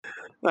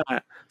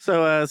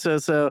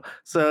So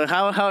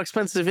how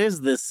expensive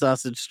is this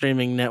sausage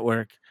streaming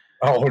network?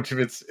 Oh,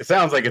 it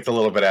sounds like it's a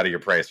little bit out of your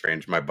price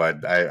range, my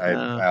bud.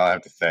 I'll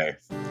have to say.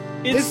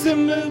 It's the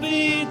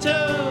Movie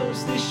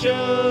Toasty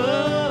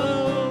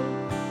Show,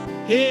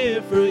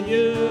 here for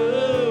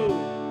you.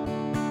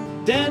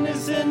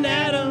 Dennis and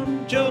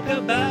Adam joke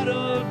about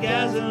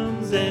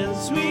orgasms and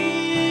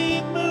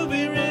sweet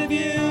movie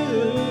reviews.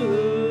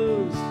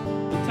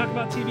 We talk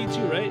about TV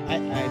too, right?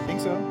 I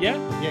think so. Yeah?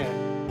 Yeah.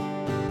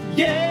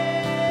 Yeah!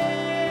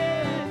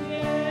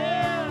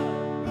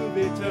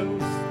 Movie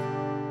Toast.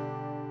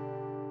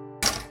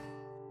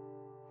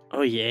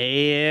 Oh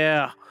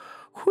yeah.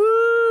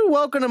 Woo!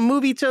 Welcome to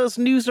Movie Toast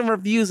News and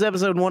Reviews,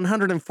 episode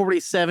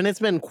 147. It's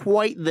been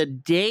quite the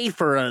day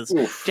for us.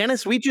 Oof.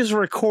 Dennis, we just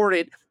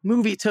recorded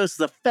Movie Toast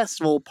The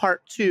Festival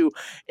Part 2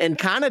 and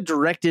kind of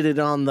directed it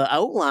on the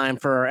outline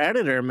for our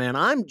editor, man.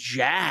 I'm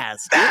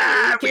jazzed.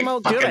 It came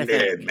out good, I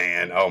think.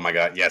 Man. Oh my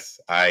God. Yes,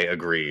 I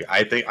agree.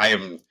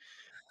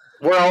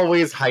 We're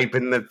always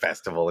hyping the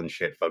festival and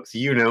shit, folks.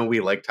 You know,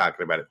 we like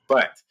talking about it,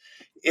 but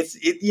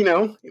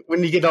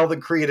when you get all the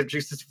creative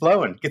juices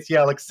flowing, gets you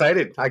all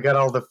excited. I got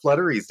all the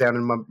flutteries down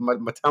in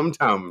my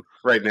tum-tum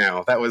right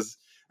now. That was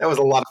a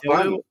lot of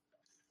fun.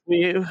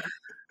 We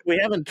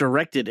haven't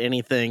directed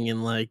anything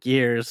in like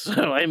years,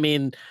 so I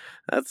mean,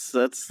 that's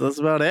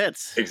about it.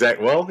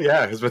 Exactly. Well, yeah,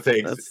 I was going to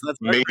say That's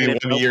maybe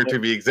 1 year to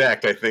be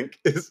exact. I think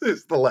is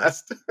the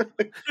last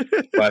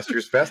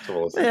year's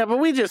festival. Yeah, but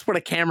we just put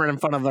a camera in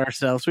front of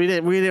ourselves. We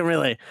didn't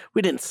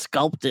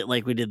sculpt it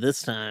like we did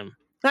this time.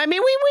 I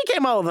mean, we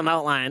came out with an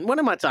outline. What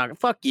am I talking?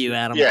 Fuck you,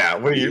 Adam. Yeah.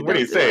 What are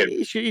you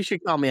saying? You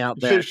should call me out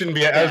there. Shouldn't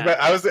be. Yeah.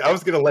 I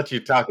was going to let you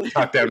talk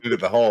down into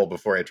the hole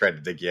before I tried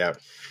to dig you out.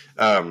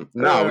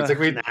 No, it's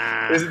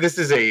like this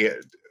is a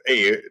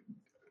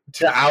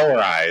to our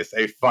eyes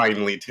a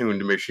finely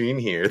tuned machine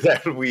here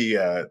that we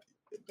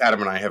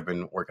Adam and I have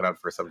been working on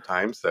for some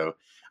time. So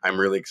I'm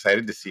really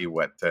excited to see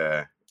what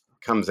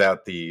comes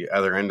out the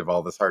other end of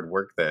all this hard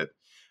work that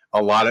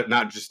a lot of,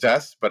 not just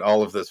us, but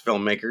all of those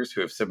filmmakers who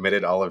have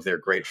submitted all of their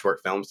great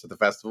short films to the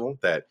festival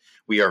that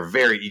we are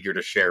very eager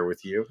to share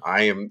with you.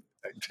 I am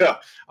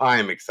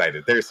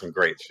excited. There's some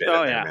great shit in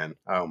there, man.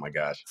 Oh my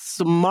gosh.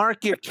 So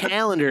mark your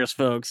calendars,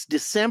 folks.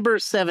 December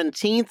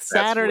 17th,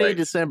 Saturday, right.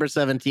 December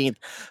 17th,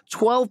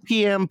 12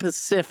 p.m.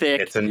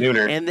 Pacific. It's a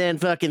nooner. And then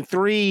fucking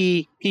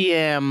 3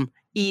 p.m.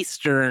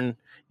 Eastern.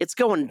 It's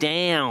going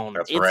down.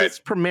 It's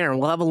premiering.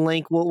 We'll have a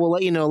link. We'll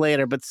let you know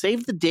later, but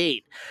save the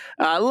date.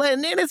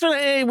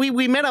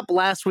 We met up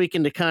last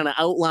weekend to kind of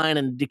outline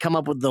and to come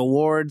up with the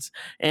awards.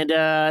 And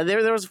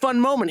there was a fun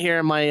moment here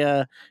in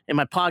my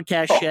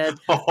podcast shed.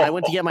 I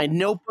went to get my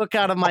notebook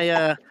out of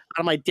my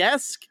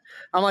desk.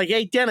 I'm like,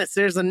 hey, Dennis,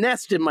 there's a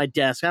nest in my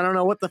desk. I don't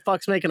know what the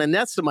fuck's making a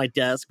nest in my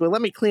desk, but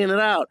let me clean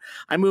it out.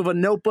 I move a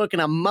notebook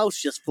and a mouse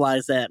just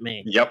flies at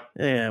me. Yep.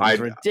 Yeah, it was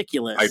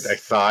ridiculous. I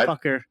saw it.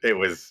 Fucker. It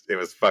was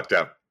fucked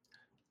up.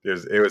 It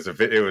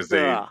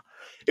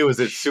was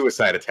a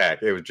suicide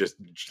attack. It was just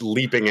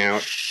leaping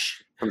out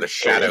from the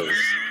shadows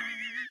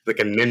like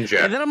a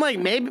ninja. And then I'm like,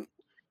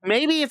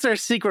 maybe it's our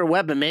secret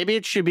weapon. Maybe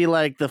it should be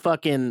like the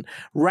fucking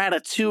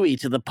Ratatouille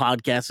to the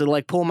podcast. It'll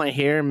like pull my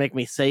hair and make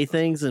me say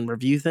things and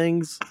review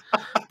things.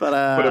 But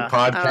a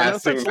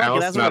podcasting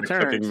mouse, not a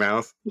cooking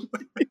mouse.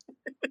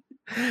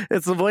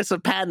 It's the voice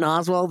of Patton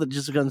Oswalt that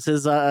just becomes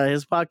his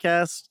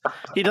podcast.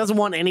 He doesn't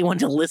want anyone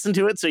to listen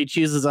to it, so he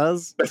chooses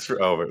us. That's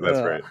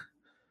right.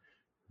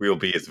 We'll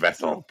be his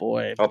vessel. Oh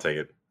boy, I'll take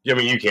it. I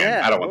mean, you can.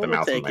 Yeah, I don't want the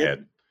mouse in my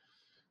head.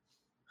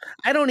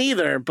 I don't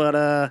either, but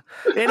and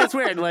it's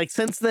weird. Like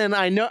since then,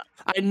 I know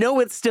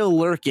it's still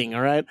lurking.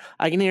 All right,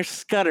 I can hear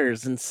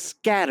scutters and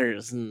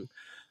scatters, and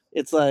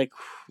it's like,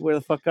 where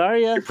the fuck are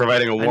you? You're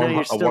providing a warm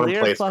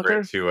place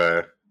for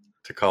it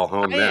to call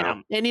home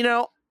now. And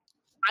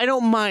I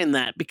don't mind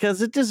that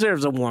because it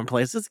deserves a warm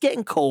place. It's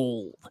getting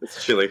cold.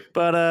 It's chilly.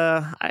 But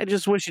I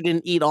just wish it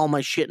didn't eat all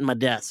my shit in my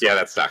desk. Yeah,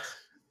 that sucks.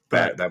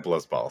 That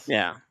blows balls.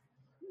 Yeah.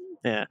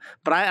 Yeah.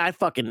 But I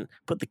fucking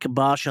put the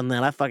kibosh on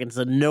that. I fucking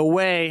said, no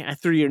way. I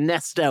threw your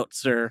nest out,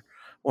 sir.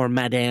 Or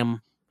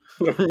madame.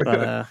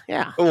 But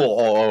yeah.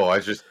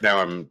 Now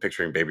I'm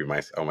picturing baby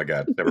mice. Oh my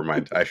God. Never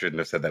mind. I shouldn't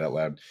have said that out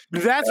loud.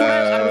 That's what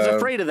I was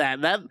afraid of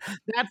that.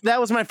 That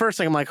was my first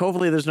thing. I'm like,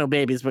 hopefully there's no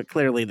babies, but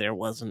clearly there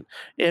wasn't.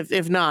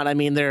 If not, I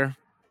mean they're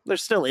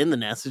still in the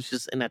nest. It's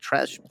just in a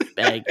trash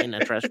bag in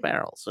a trash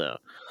barrel. So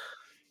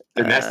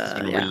the nest has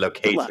been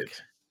relocated.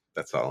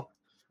 That's all.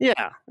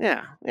 Yeah.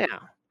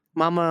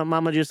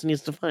 Mama just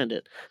needs to find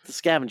it. The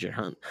scavenger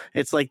hunt.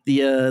 It's like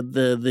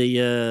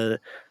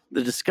the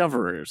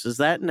Discoverers. Is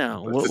that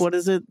no? What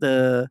is it?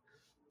 The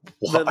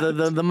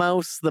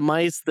mouse, the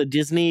mice, the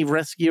Disney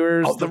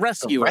rescuers, the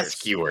rescuers. The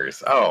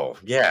rescuers. Oh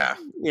yeah.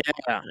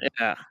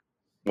 Yeah.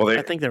 Well,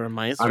 I think they were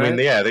mice. I mean,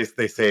 yeah,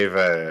 they save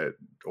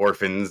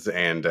orphans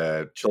and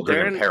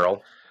children in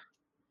peril.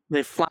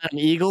 They fly an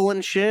eagle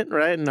and shit,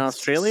 right? In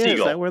Australia, Seagull.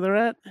 Is that where they're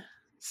at?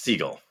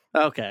 Seagull.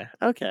 Okay.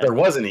 There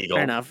was an eagle.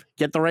 Fair enough.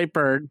 Get the right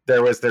bird.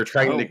 They're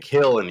trying to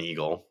kill an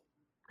eagle.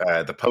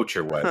 The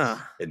poacher was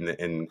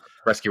in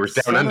Rescuers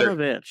Down Under. Son of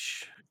a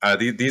bitch.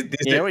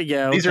 Here we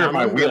go. These are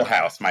my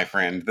wheelhouse, my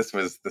friend. This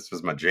was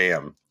my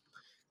jam.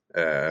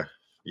 Yeah.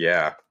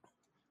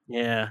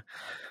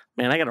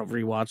 Man, I gotta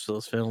rewatch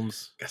those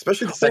films.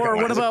 Especially the second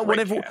one.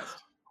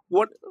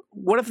 Or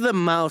what if the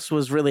mouse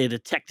was really a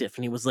detective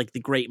and he was like the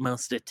great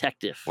mouse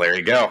detective? There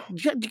you go.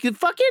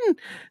 Fucking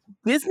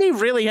Disney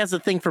really has a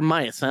thing for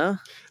mice, huh?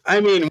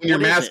 I mean, when your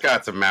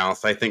mascot's a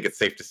mouse, I think it's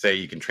safe to say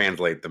you can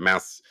translate the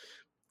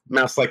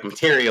mouse-like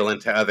material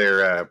into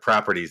other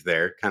properties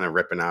there, kind of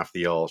ripping off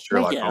the old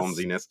Sherlock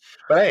Holmesiness.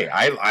 But hey,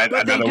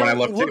 another one I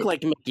love too. Look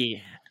like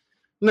Mickey.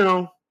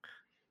 No.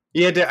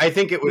 Yeah, I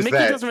think it was Mickey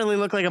doesn't really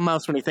look like a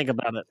mouse when you think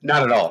about it.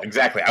 Not at all.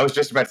 Exactly. I was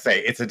just about to say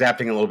it's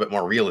adapting a little bit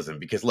more realism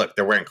because look,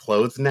 they're wearing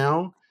clothes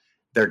now.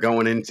 They're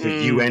going into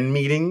UN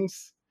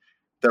meetings.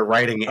 They're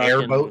riding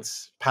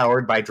airboats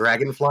powered by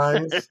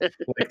dragonflies.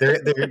 Like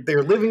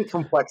they're living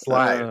complex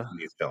lives in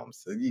these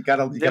films. You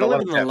gotta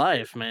live the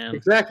life, man.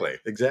 Exactly.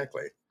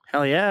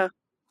 Hell yeah.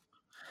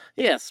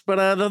 Yes, but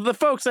the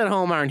folks at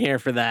home aren't here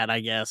for that, I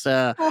guess.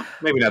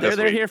 Maybe not.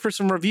 They're here for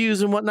some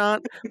reviews and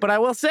whatnot. But I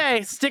will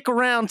say, stick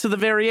around to the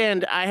very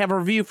end. I have a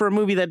review for a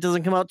movie that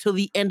doesn't come out till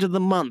the end of the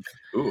month.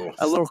 Ooh,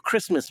 a little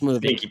Christmas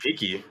movie. Sneaky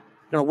peeky.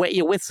 Gonna wet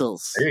your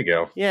whistles. There you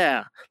go.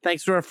 Yeah,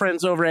 thanks to our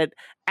friends over at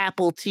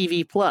Apple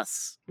TV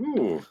Plus.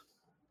 Ooh,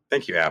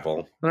 thank you,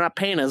 Apple. They're not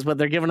paying us, but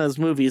they're giving us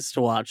movies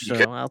to watch, so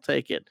I'll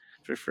take it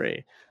for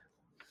free.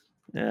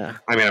 Yeah.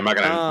 I mean, I'm not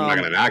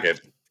gonna knock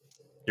it.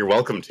 You're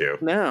welcome to.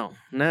 No.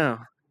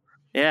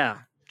 Yeah,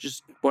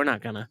 we're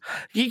not gonna.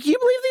 You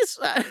believe these?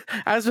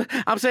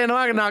 I'm saying I'm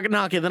not gonna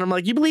knock it. Then I'm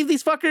like, you believe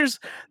these fuckers?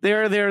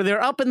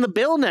 They're up in the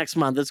bill next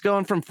month. It's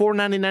going from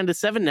 $4.99 to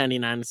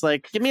 $7.99. It's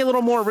like, give me a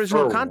little more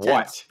original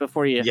content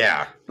before you.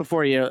 Yeah.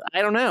 Before you.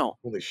 I don't know.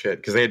 Holy shit!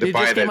 Because they had to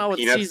buy that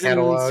Peanuts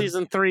catalog.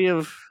 Season 3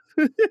 of.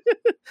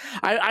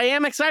 I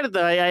am excited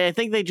though. I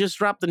think they just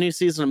dropped the new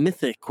season of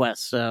Mythic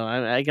Quest, so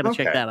I gotta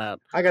check that out.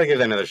 I gotta give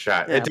that another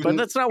shot. Yeah, but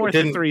that's not worth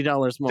the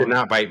 $3 more. Did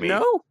not bite me.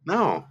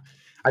 No.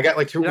 I got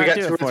like two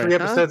or three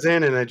episodes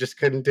in, and I just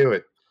couldn't do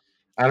it.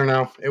 I don't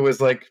know. It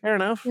was like fair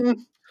enough.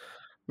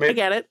 I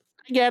get it.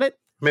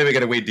 Maybe I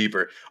got to wade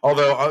deeper.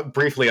 Although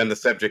briefly on the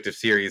subject of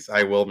series,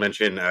 I will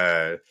mention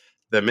the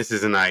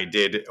missus and I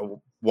did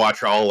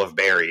watch all of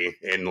Barry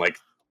in like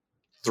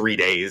 3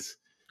 days.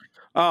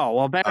 Oh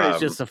well, Barry's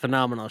just a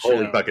phenomenal show.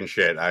 Holy fucking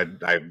shit!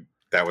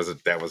 That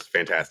was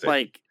fantastic.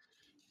 Like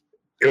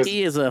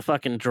he is a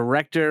fucking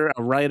director,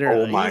 a writer.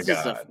 Oh my He's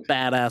god, just a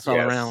badass all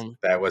around.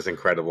 That was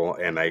incredible,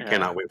 and I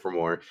cannot wait for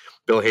more.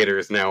 Bill Hader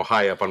is now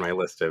high up on my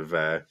list of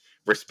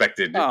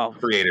respected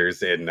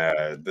creators in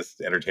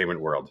this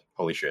entertainment world.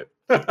 Holy shit!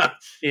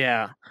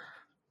 Yeah.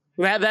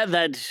 That's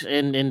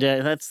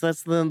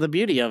the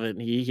beauty of it.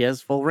 He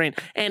has full reign,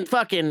 and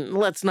fucking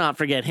let's not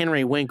forget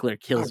Henry Winkler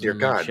kills him in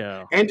that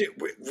show. And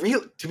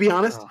to be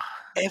honest,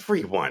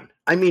 everyone.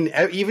 I mean,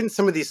 even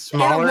some of these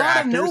smaller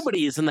actors.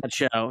 Nobodies in that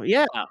show.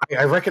 Yeah,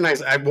 I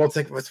recognize. It's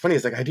like what's funny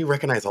is like I do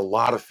recognize a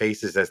lot of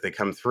faces as they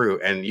come through,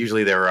 and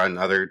usually they're on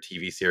other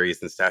TV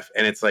series and stuff.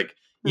 And it's like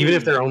even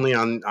if they're only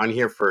on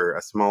here for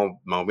a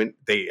small moment,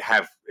 they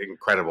have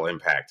incredible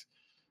impact.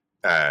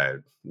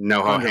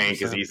 Noho 100%.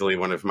 Hank is easily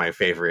one of my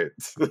favorite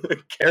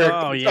characters.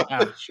 Oh yeah,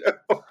 on the show.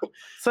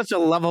 Such a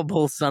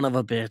lovable son of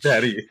a bitch.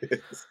 That he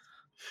is.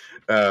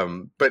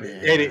 But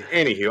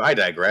anywho, I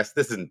digress.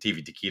 This isn't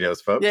TV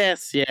Taquitos, folks.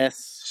 Yes.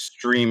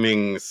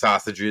 Streaming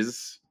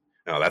sausages.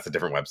 Oh, that's a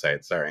different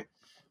website. Sorry.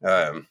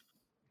 I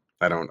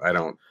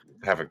don't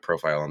have a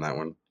profile on that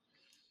one.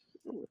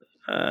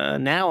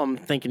 Now I'm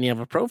thinking you have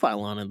a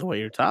profile on it the way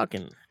you're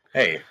talking.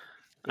 Hey.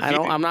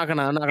 I'm not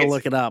gonna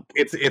look it up.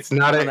 It's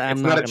not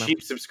a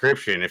cheap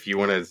subscription if you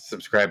want to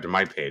subscribe to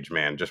my page,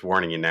 man. Just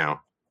warning you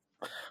now.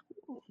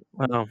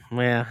 Well,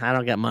 yeah, I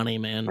don't get money,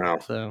 man.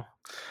 So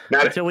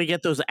until we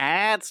get those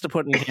ads to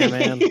put in here,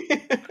 man.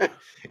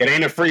 It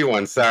ain't a free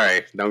one.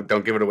 Sorry,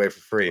 don't give it away for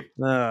free.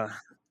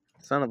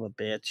 Son of a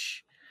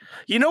bitch.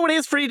 You know what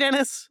is free,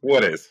 Dennis?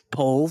 What is?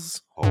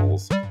 Polls.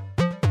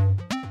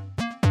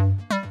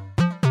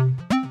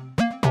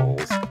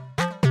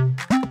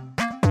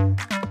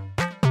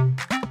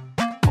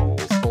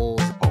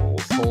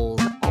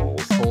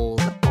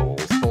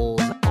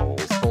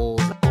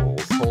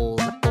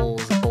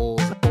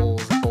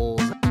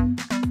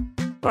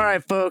 All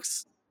right,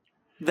 folks.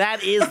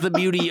 That is the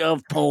beauty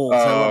of polls.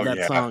 I love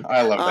that song.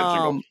 I love that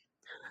jingle.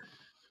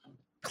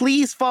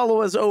 Please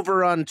follow us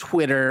over on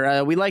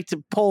Twitter. We like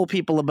to poll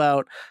people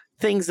about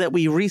things that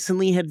we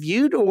recently had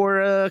viewed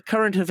or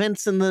current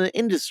events in the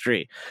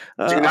industry.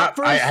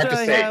 I have to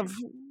say,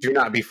 do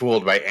not be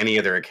fooled by any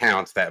other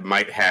accounts that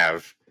might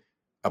have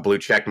a blue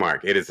check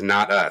mark. It is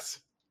not us.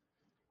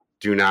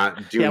 Do not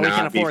be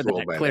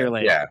fooled by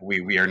clearly. That. Yeah,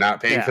 we are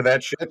not paying for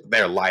that shit.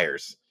 They're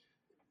liars.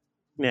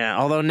 Yeah,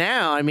 although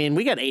now, I mean,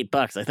 we got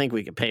 $8. I think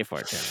we could pay for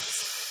it.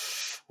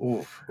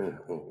 Oof.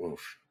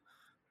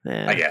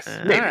 Yeah. I guess.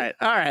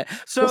 All right.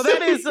 So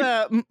that is,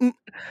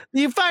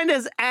 you find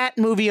us at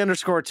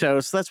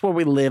movie_toast. That's where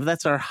we live.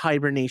 That's our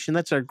hibernation.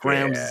 That's our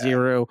ground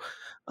zero.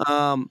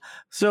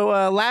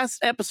 So last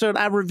episode,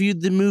 I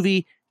reviewed the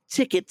movie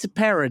Ticket to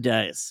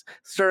Paradise,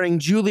 starring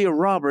Julia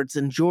Roberts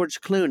and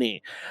George Clooney.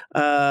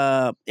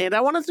 And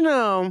I wanted to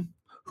know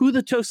who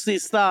the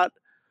Toasties thought,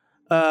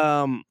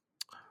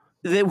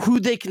 who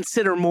they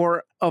consider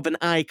more of an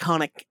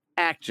iconic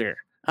actor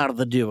out of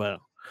the duo.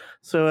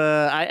 So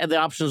the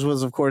options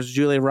was, of course,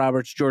 Julia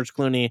Roberts, George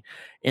Clooney,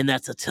 and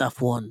that's a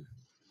tough one.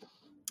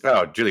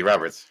 Oh, Julia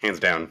Roberts, hands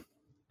down.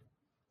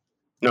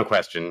 No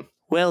question.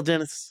 Well,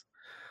 Dennis,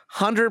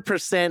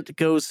 100%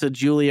 goes to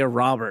Julia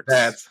Roberts.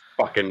 That's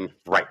fucking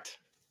right.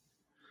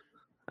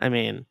 I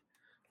mean,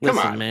 Come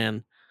listen, on,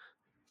 man.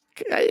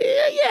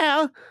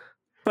 Yeah.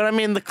 But I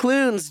mean, the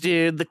Clunes,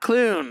 dude, the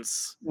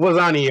Clunes. Was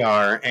on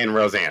ER and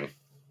Roseanne.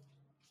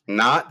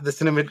 Not the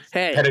cinema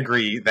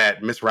pedigree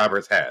that Miss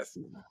Roberts has.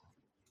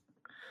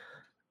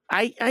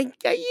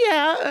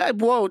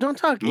 Whoa, don't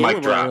talk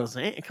Mic drop.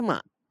 Roseanne. Come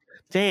on.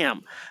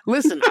 Damn.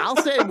 Listen, I'll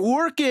say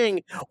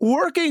working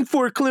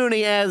for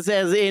Clooney as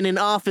in an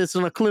office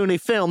in a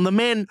Clooney film. The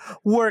man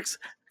works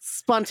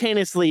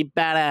spontaneously,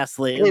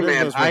 badassly. Hey,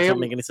 man, those words don't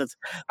make any sense.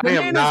 I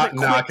am not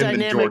knocking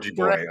the Georgie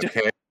boy,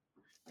 okay?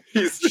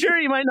 Sure,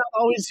 you might not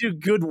always do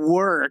good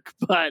work,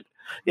 but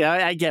yeah,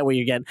 I get what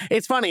you're getting.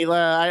 It's funny.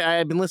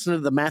 I've been listening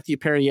to the Matthew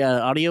Perry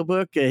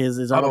audiobook,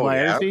 his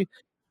autobiography. Yeah.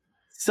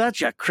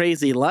 Such a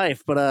crazy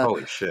life, but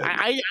holy shit!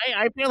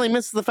 I barely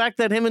missed the fact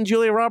that him and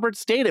Julia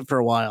Roberts dated for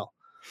a while.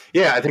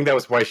 Yeah, I think that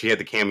was why she had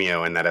the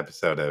cameo in that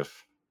episode of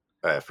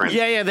Friends.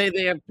 Yeah.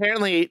 They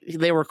apparently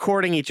they were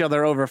courting each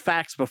other over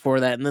fax before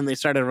that, and then they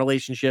started a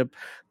relationship.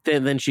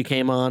 Then she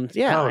came on.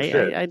 Yeah,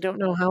 I don't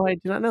know how I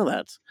did not know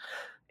that.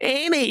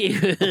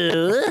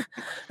 Anywho,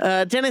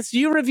 Dennis,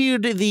 you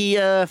reviewed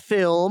the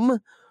film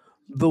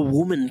The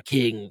Woman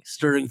King,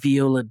 starring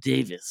Viola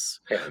Davis.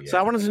 Yeah. So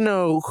I wanted to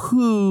know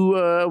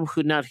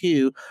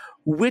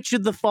which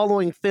of the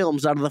following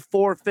films out of the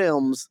 4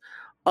 films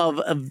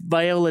of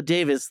Viola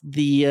Davis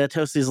the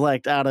Toasties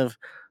liked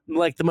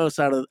the most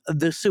out of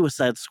The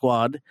Suicide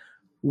Squad,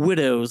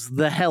 Widows,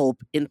 The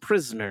Help, and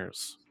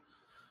Prisoners.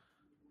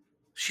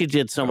 She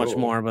did so much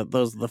more, but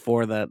those are the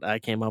 4 that I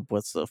came up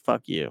with, so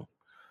fuck you.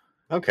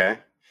 Okay.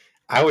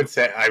 I would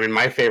say,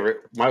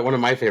 one of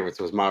my favorites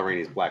was Ma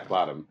Rainey's Black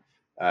Bottom.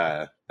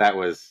 That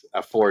was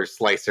a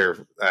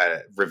 4-slicer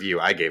review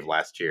I gave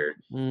last year.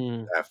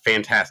 A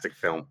fantastic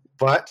film.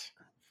 But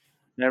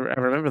I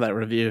remember that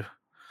review.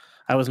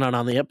 I was not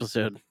on the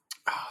episode.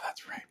 Oh,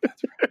 that's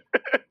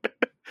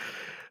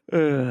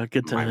right.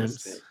 Good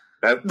times.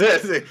 I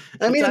listened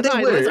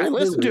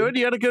to it.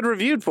 You had a good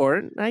review for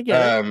it. I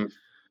get it.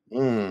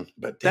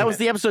 But that was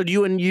the episode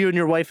you and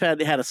your wife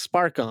had a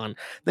spark on.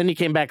 Then you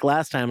came back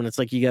last time, and it's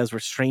like you guys were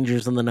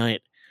strangers in the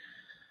night.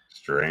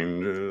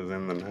 Strangers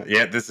in the night.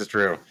 Yeah, this is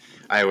true.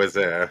 I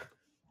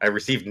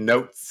received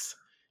notes.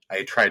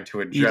 I tried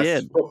to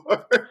adjust. You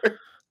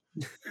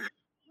did.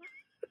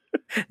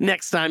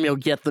 Next time you'll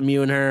get them,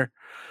 you and her.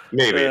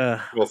 Maybe.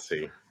 We'll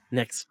see.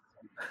 Next.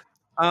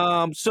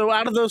 So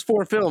out of those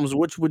 4 films,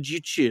 which would you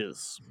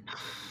choose?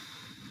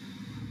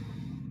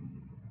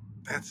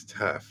 That's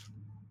tough.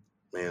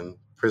 Man,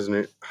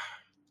 Prisoner.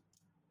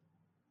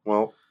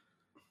 Well,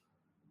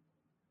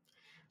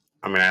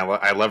 I mean,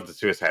 I love the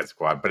Suicide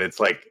Squad, but it's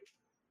like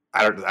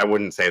I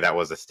wouldn't say that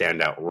was a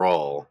standout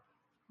role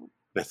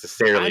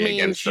necessarily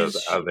against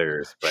those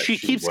others. But she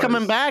keeps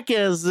coming back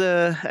as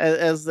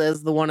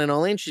the one and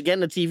only, and she's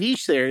getting a TV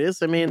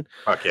series. I mean,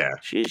 fuck yeah,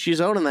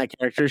 she's owning that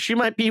character. She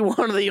might be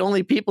one of the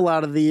only people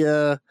out of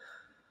the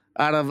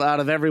out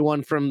of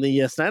everyone from the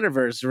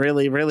Snyderverse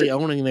really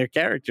owning their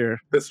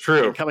character. That's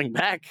true. Coming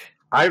back.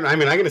 I mean, I'm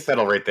going to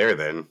settle right there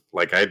then.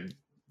 Like, I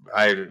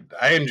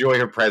enjoy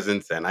her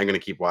presence, and I'm going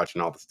to keep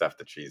watching all the stuff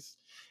that she's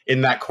in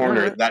that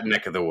corner, that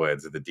neck of the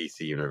woods of the DC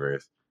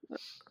universe.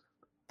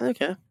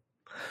 Okay.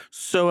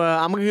 So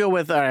I'm going to go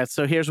with, all right,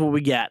 so here's what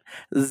we got.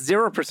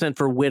 0%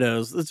 for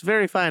Widows. It's a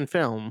very fine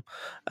film,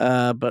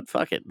 but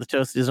fuck it. The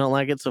Toasties don't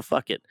like it, so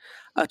fuck it.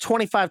 A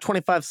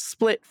 25-25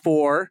 split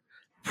for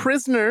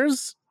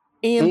Prisoners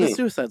and The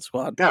Suicide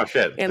Squad. Oh,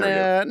 shit.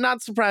 And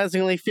not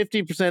surprisingly,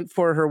 50%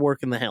 for her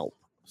work in The Help.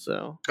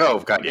 So,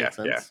 God, yeah.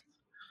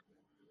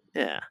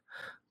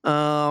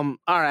 All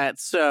right.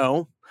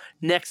 So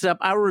next up,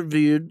 I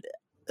reviewed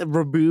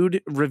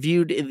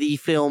the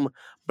film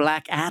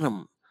Black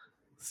Adam,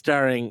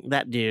 starring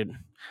that dude.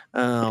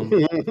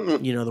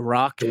 The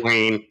Rock.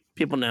 Dwayne.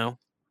 People know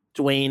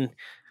Dwayne.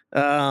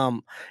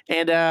 So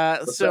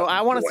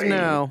I wanted to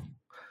know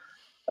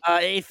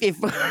if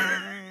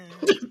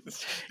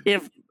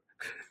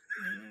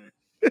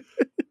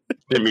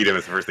didn't meet him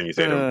as the first thing you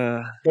said to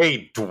him.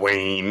 Hey,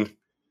 Dwayne.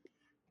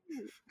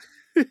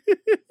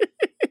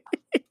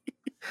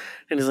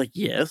 And he's like,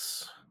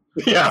 yes.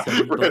 Yeah.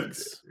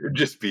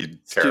 Just be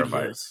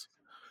terrified.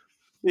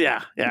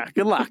 Yeah.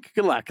 Good luck.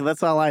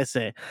 That's all I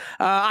say.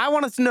 I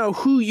wanted to know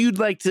who you'd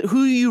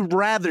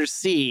rather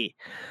see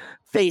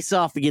face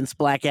off against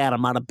Black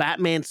Adam out of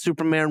Batman,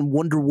 Superman,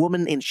 Wonder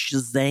Woman, and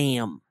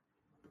Shazam.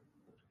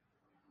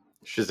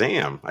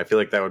 I feel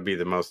like that would be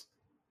the most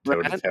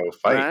toe-to-toe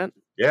fight. Right?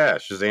 Yeah,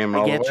 Shazam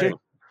all the way.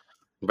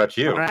 What about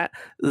you? All right.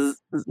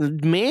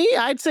 Me,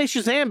 I'd say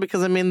Shazam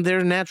because, I mean,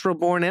 they're natural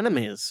born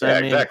enemies. Yeah, I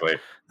mean, exactly.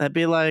 That'd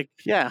be like,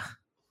 yeah.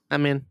 I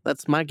mean,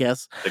 that's my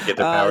guess. They get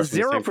their powers from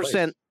the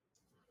same 0%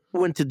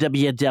 went to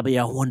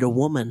WW Wonder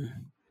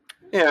Woman.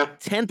 Yeah.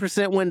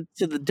 10% went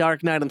to the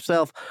Dark Knight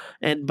himself.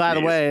 And by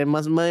the way,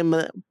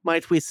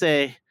 might we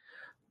say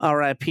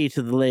R.I.P.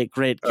 to the late,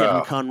 great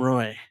Kevin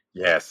Conroy.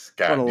 Yes.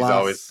 God,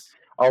 he's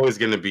always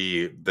going to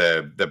be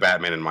the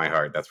Batman in my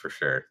heart. That's for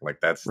sure. Like,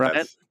 that's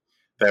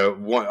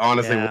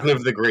honestly one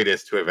of the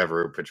greatest to have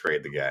ever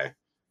portrayed the guy.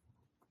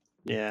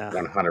 Yeah.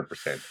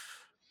 100%.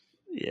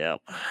 Yeah.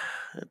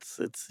 It's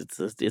a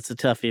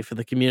toughie for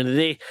the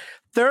community.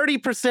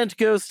 30%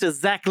 goes to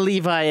Zach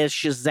Levi as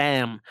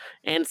Shazam,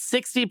 and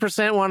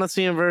 60% want to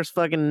see him versus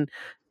fucking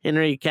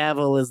Henry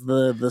Cavill as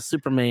the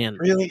Superman.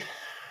 Really?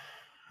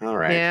 All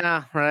right.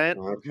 Yeah. Right.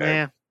 Okay.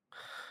 Yeah.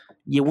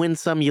 You win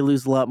some, you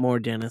lose a lot more,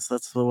 Dennis.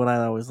 That's what I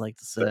always like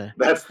to say.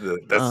 That's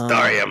the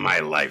story of my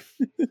life.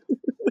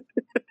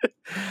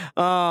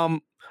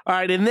 All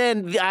right, and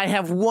then I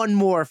have one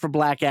more for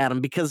Black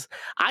Adam because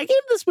I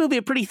gave this movie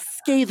a pretty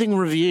scathing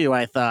review,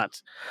 I thought.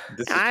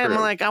 I'm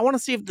like, I want to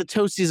see if the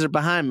toasties are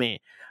behind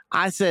me.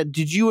 I said,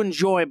 did you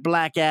enjoy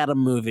Black Adam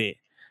movie?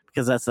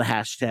 Because that's the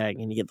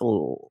hashtag, and you get the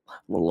little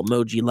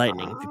emoji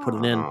lightning if you put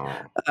it in.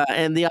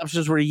 And the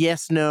options were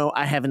yes, no,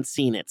 I haven't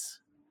seen it.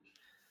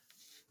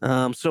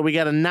 So we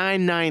got a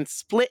 9-9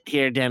 split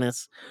here,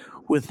 Dennis,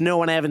 with no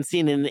one I haven't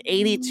seen, and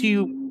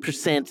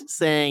 82%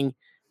 saying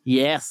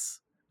yes.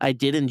 I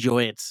did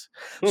enjoy it.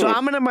 So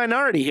I'm in a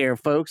minority here,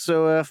 folks.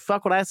 So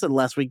fuck what I said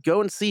last week.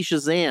 Go and see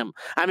Shazam.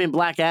 I mean,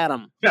 Black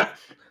Adam. Yeah.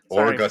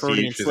 Or go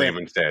see Shazam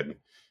instead.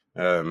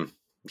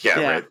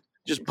 Right.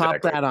 Just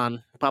pop that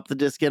on. Pop the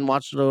disc in,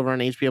 watch it over on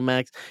HBO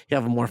Max. You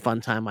have a more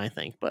fun time, I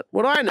think. But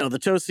what do I know? The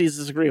Toasties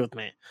disagree with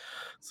me.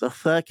 So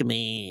fuck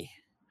me.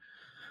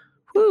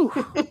 Woo.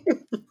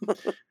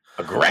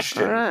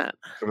 Aggression. All right.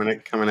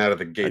 Coming out of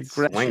the gate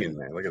swinging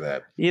there. Look at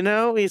that. You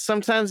know,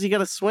 sometimes you got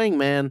to swing,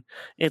 man.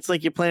 It's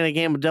like you're playing a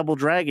game of Double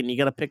Dragon. You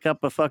got to pick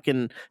up a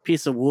fucking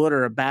piece of wood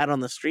or a bat on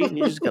the street, and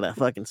you just got to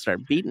fucking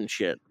start beating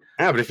shit.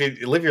 Yeah, but if you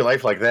live your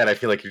life like that, I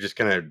feel like you're just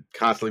going to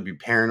constantly be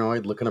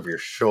paranoid, looking over your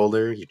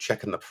shoulder. You're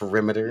checking the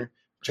perimeter,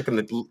 checking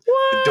the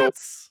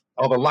doors,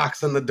 all the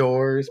locks on the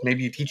doors.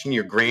 Maybe you're teaching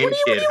your grandkid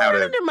how to... What are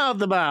you running your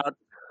mouth about?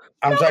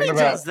 I'm Nobody talking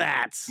about does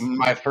that.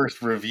 My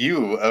first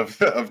review of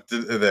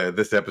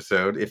this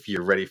episode, if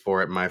you're ready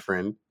for it, my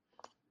friend.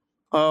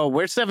 Oh,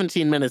 we're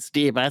 17 minutes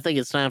deep. I think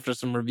it's time for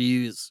some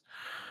reviews.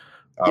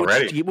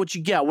 Already. What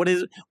you got? What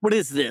is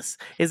this?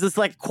 Is this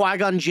like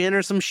Qui-Gon Jinn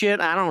or some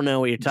shit? I don't know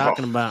what you're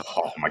talking about.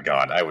 Oh my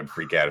God, I would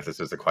freak out if this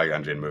was a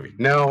Qui-Gon Jinn movie.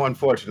 No,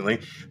 unfortunately.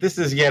 This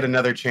is yet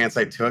another chance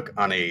I took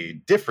on a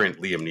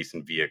different Liam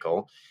Neeson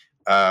vehicle.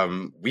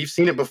 We've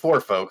seen it before,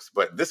 folks,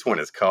 but this one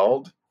is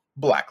called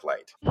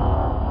Blacklight.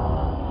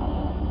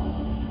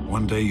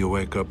 One day you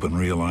wake up and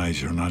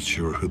realize you're not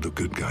sure who the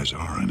good guys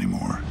are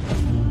anymore.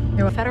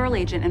 You're a federal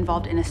agent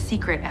involved in a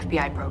secret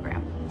FBI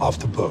program. Off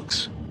the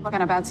books. What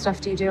kind of bad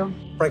stuff do you do?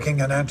 Breaking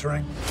and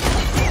entering.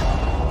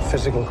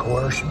 Physical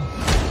coercion.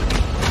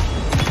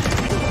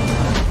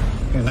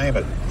 You name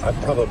it, I've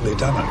probably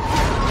done it.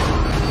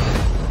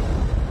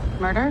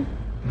 Murder?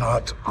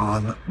 Not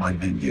on my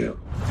menu.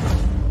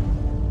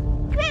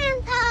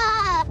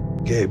 Grandpa!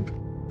 Gabe,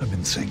 I've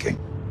been thinking.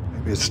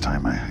 Maybe it's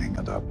time I hang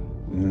it up.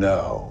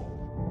 No.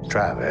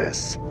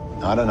 Travis,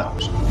 not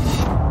enough.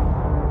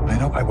 I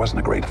know I wasn't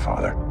a great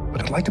father,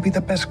 but I'd like to be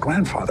the best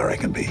grandfather I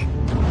can be.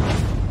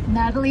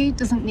 Natalie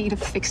doesn't need a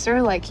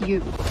fixer like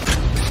you.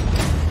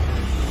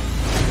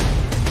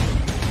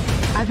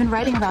 I've been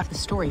writing about the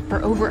story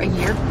for over a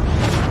year.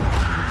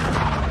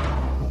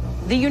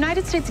 The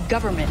United States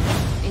government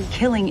is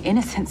killing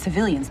innocent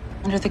civilians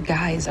under the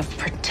guise of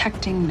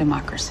protecting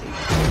democracy.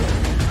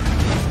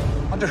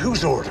 Under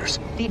whose orders?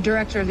 The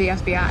director of the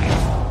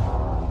FBI.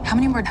 How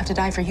many more would have to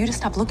die for you to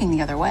stop looking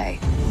the other way?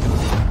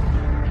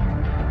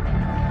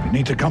 You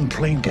need to come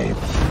clean, Gabe.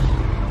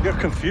 You're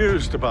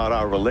confused about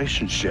our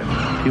relationship.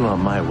 You are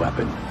my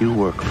weapon. You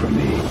work for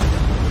me.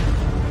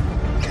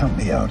 Count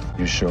me out.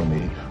 You show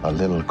me a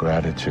little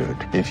gratitude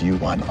if you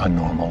want a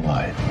normal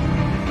life.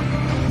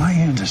 My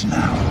end is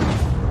now.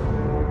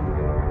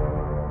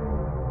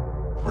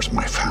 Where's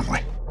my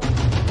family?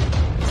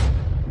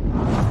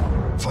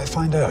 If I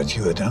find out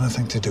you had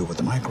anything to do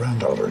with my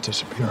granddaughter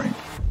disappearing,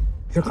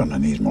 you're gonna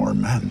need more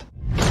men.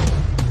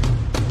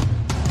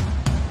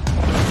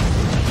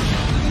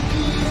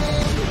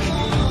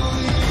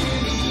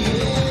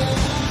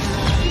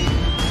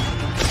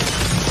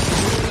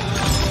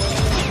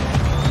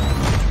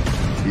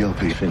 You'll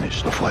be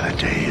finished before the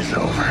day is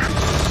over.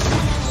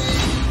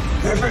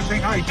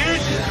 Everything I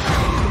did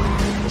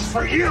was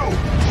for you!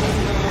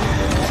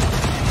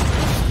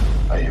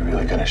 Are you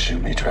really gonna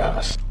shoot me,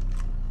 Travis?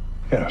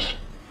 Yes,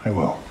 I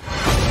will.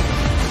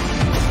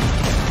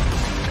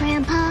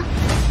 Grandpa,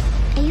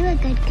 are you a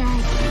good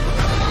guy?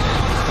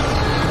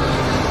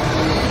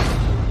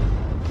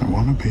 I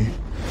wanna be.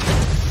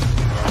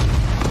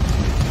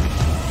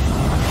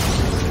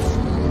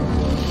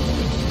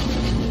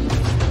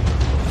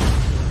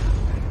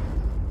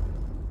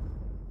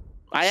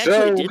 I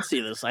actually did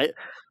see this. I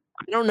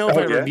don't know if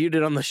I reviewed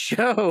it on the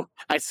show.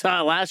 I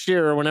saw it last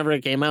year or whenever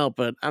it came out,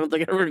 but I don't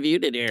think I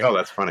reviewed it here. Oh,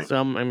 that's funny. So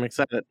I'm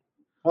excited.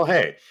 Well,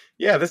 hey,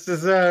 yeah, this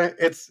is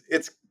it's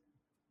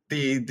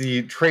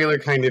the trailer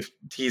kind of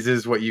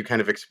teases what you kind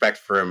of expect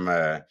from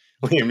Liam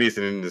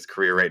Neeson in his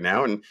career right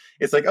now, and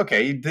it's like,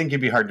 okay, you'd think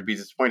it'd be hard to be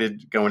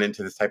disappointed going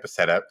into this type of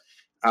setup.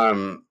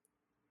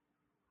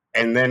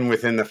 And then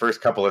within the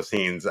first couple of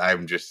scenes,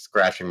 I'm just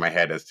scratching my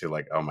head as to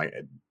like, oh my,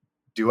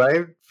 do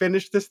I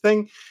finish this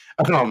thing?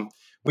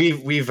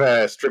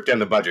 We've stripped down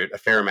the budget a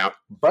fair amount,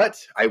 but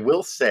I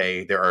will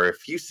say there are a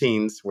few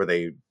scenes where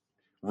they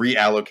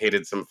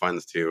reallocated some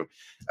funds to.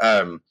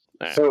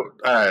 So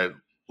Liam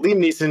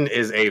Neeson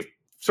is a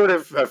sort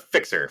of a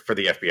fixer for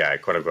the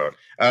FBI, quote unquote.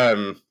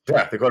 The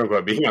quote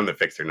unquote being on the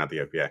fixer, not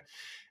the FBI.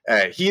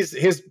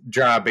 His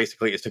job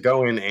basically is to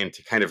go in and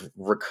to kind of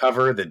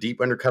recover the deep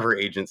undercover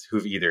agents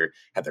who've either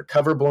had their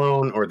cover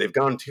blown or they've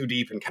gone too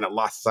deep and kind of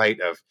lost sight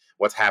of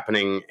what's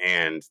happening,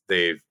 and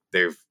they've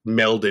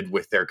melded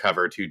with their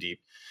cover too deep.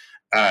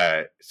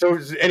 So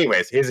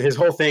anyways, his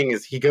whole thing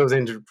is he goes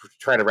in to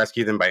try to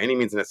rescue them by any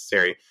means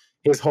necessary.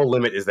 His whole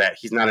limit is that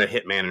he's not a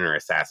hitman or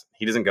assassin.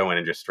 He doesn't go in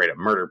and just straight up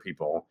murder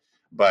people,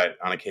 but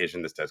on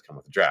occasion this does come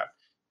with a job.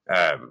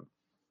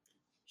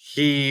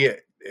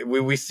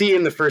 We see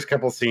in the first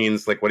couple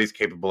scenes like what he's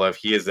capable of.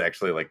 He is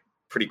actually like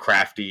pretty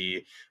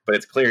crafty, but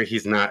it's clear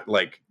he's not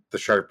like the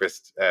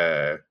sharpest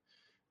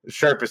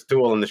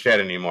tool in the shed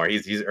anymore.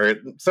 He's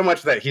or so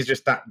much that he's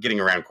just not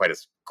getting around quite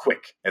as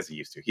quick as he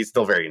used to. He's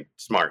still very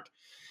smart.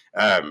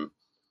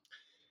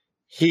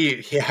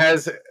 He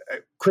has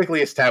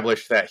quickly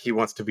established that he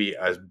wants to be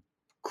a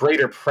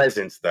greater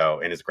presence, though,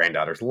 in his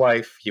granddaughter's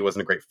life. He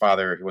wasn't a great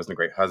father. He wasn't a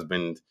great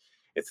husband.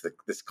 It's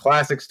this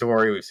classic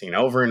story we've seen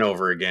over and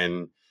over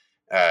again.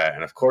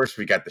 And of course,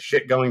 we got the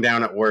shit going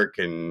down at work,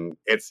 and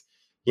it's,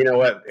 you know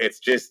what? It's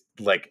just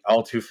like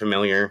all too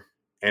familiar,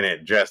 and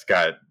it just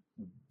got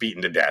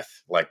beaten to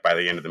death, like by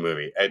the end of the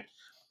movie.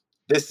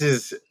 This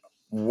is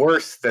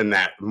worse than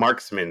that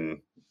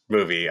Marksman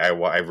movie I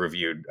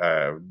reviewed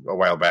a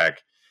while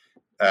back.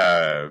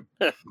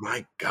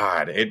 My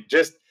God, it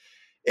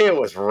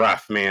was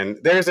rough, man.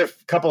 There's a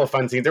couple of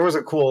fun scenes. There was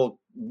a cool,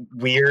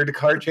 weird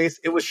car chase.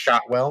 It was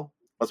shot well.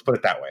 Let's put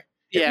it that way.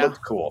 It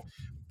looked cool.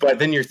 But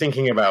then you're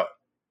thinking about,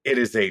 it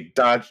is a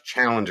Dodge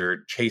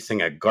Challenger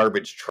chasing a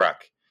garbage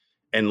truck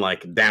in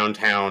like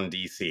downtown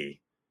DC.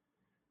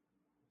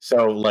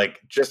 So like,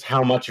 just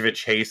how much of a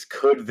chase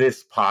could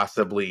this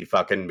possibly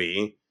fucking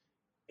be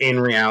in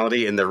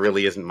reality? And there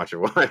really isn't much of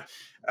one.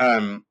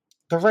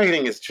 The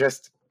writing is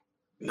just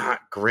not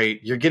great.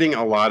 You're getting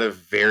a lot of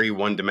very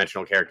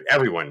one-dimensional characters.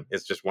 Everyone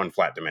is just one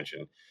flat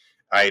dimension.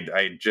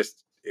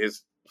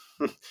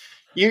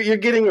 You're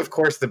getting, of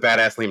course, the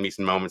badass Liam Neeson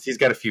moments. He's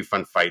got a few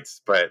fun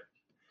fights, but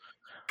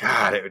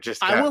God, it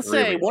just. I will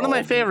say one of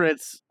my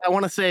favorites. I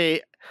want to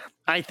say,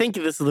 I think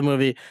this is the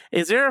movie.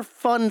 Is there a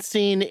fun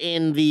scene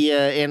in the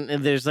and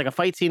there's like a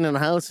fight scene in the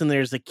house, and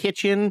there's a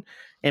kitchen,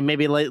 and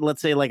maybe like,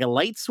 let's say like a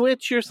light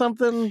switch or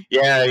something?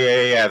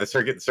 Yeah. The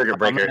circuit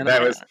breaker. Man,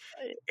 that was.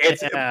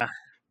 It's.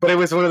 But it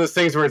was one of those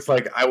things where it's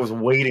like I was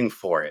waiting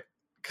for it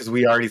because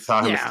we already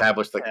saw him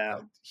established. Like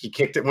he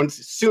kicked it as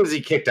soon as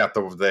he kicked out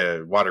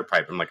the water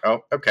pipe. I'm like, oh,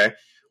 okay,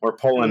 we're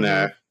pulling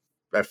a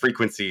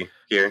frequency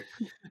here.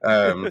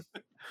 That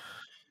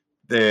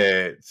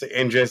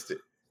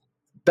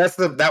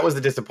was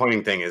the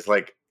disappointing thing, is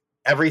like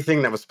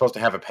everything that was supposed to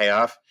have a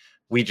payoff,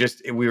 we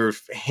were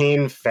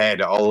hand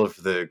fed all of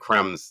the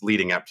crumbs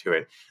leading up to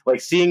it.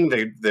 Like seeing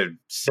the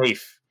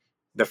safe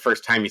the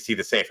first time you see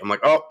the safe, I'm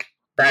like, oh,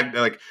 bad.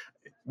 Like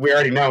we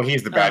already know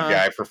he's the bad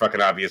guy for fucking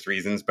obvious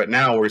reasons, but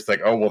now we're just like,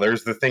 oh well,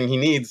 there's the thing he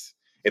needs.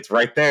 It's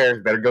right there.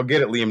 Better go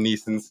get it, Liam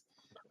Neeson's.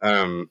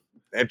 And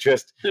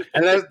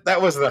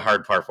that was the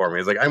hard part for me.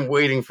 It's like I'm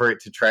waiting for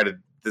it to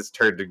this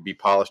turd to be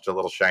polished a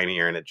little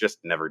shinier, and it just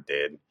never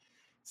did.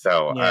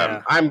 So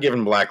I'm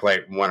giving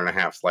Blacklight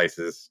 1.5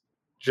 slices.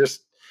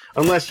 Just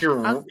unless you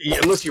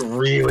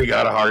really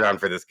got a hard on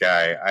for this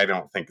guy, I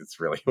don't think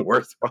it's really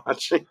worth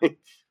watching.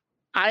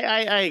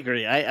 I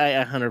agree.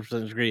 I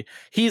 100% agree.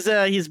 He's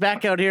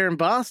back out here in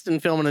Boston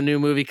filming a new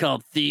movie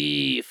called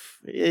Thief.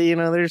 You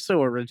know, they're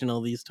so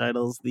original, these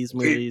titles, these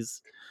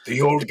movies.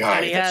 The old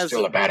guy is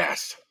still a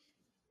badass.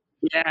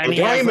 Yeah, and he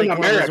has, like, an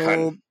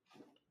American.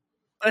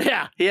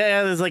 Yeah.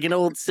 There's like an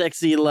old,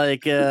 sexy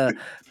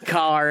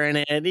car in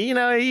it. You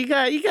know, you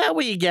got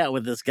what you get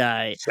with this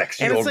guy.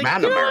 Sexy old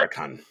man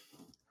American.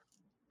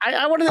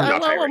 I want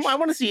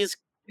to see his.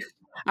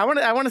 I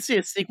want to see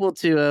a sequel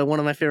to one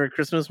of my favorite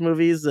Christmas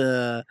movies.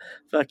 What's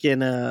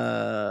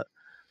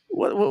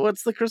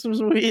the Christmas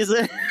movie? Is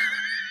it?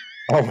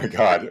 Oh my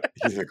God,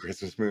 he's a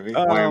Christmas movie.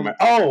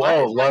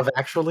 Love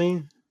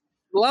Actually.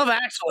 Love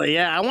Actually,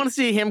 yeah. I want to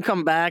see him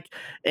come back,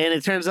 and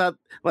it turns out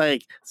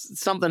like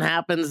something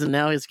happens, and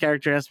now his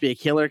character has to be a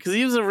killer because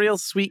he was a real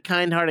sweet,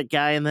 kind-hearted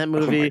guy in that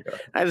movie.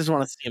 I just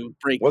want to see him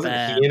break. Wasn't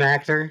he an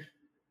actor?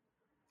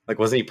 Like,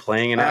 wasn't he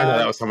playing an actor? No,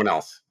 that was someone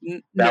else.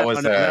 That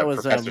was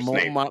Professor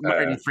Snape.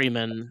 Martin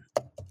Freeman.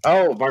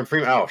 Oh, Martin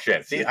Freeman. Oh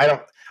shit. See,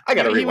 I I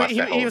got to rewatch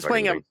that.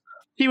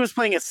 He was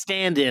playing a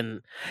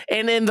stand-in,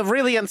 and then the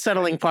really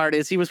unsettling part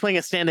is he was playing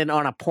a stand-in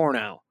on a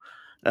porno.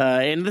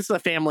 And this is a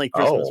family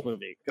Christmas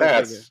movie.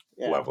 That's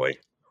lovely.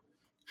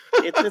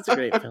 It's a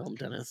great film,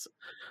 Dennis.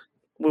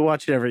 We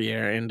watch it every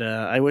year, and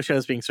I wish I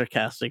was being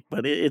sarcastic,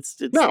 but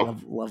it's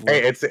lovely.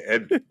 Hey,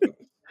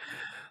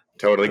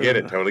 totally get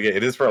it. Totally get it.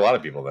 It is for a lot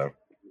of people, though.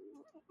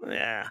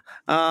 Yeah.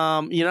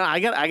 I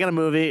got a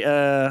movie.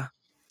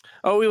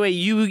 Wait.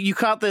 You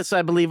caught this,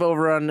 I believe,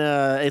 over on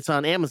it's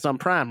on Amazon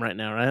Prime right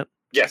now, right?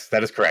 Yes,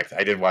 that is correct.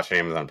 I did watch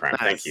Amazon Prime.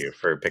 Nice. Thank you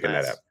for picking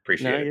that up.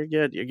 Appreciate it. You're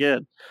good. You're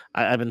good.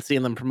 I've been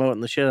seeing them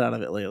promoting the shit out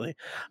of it lately.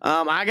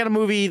 I got a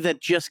movie that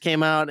just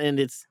came out, and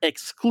it's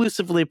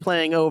exclusively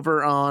playing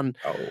over on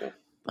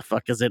the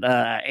fuck is it?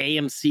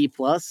 AMC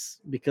Plus,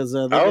 because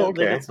they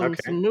got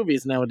some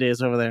movies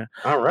nowadays over there.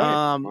 All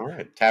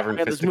right. Tavern I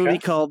got this movie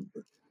called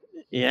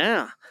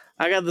I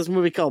got this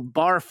movie called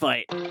Bar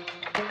Fight.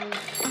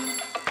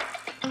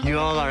 You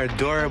all are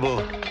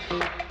adorable.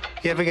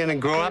 You ever gonna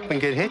grow up and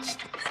get hitched?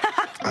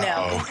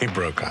 No. We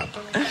broke up.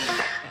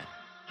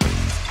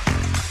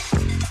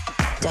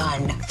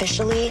 Done.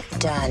 Officially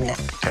done.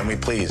 Can we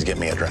please get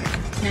me a drink?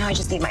 Now I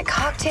just need my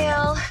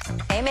cocktail.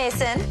 Hey,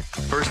 Mason.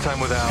 First time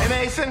without.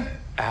 Hey, Mason.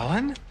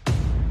 Alan?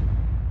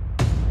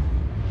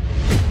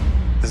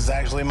 This is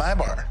actually my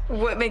bar.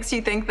 What makes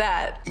you think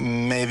that?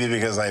 Maybe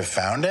because I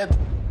found it?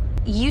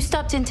 You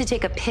stopped in to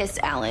take a piss,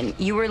 Alan.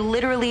 You were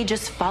literally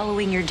just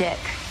following your dick.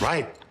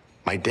 Right.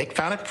 My dick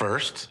found it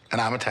first, and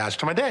I'm attached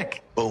to my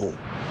dick. Boom.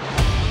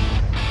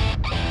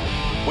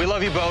 We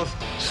love you both,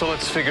 so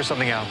let's figure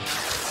something out.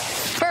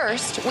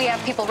 First, we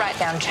have people write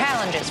down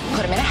challenges.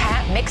 Put them in a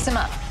hat, mix them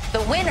up.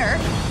 The winner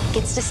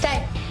gets to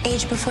stay.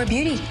 Age before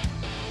beauty.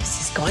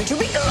 This is going to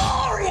be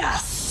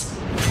glorious.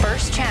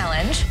 First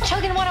challenge,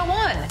 chugging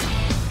 101.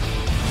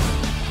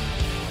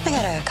 I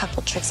got a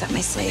couple tricks up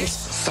my sleeve.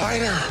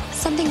 Cider.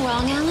 Something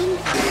wrong, Alan?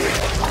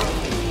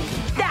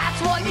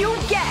 That's what you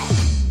get.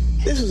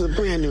 This is a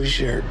brand new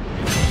shirt.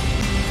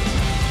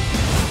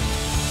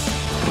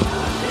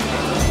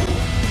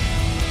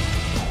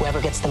 Whoever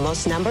gets the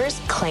most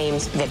numbers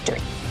claims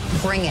victory.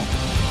 Bring it.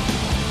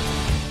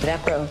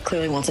 That bro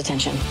clearly wants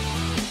attention.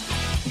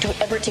 Do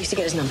whatever it takes to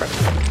get his number.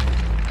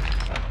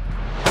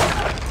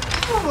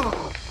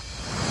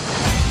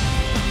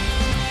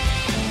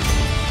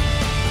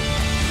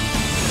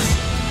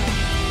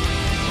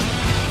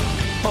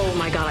 Oh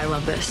my God, I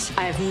love this.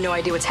 I have no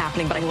idea what's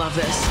happening, but I love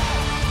this.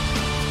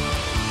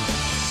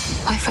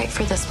 Why fight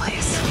for this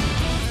place?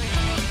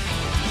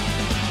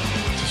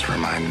 Just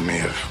reminded me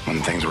of when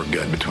things were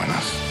good between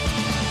us.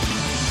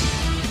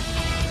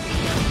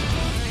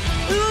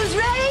 Who's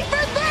ready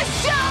for this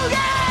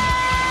showdown?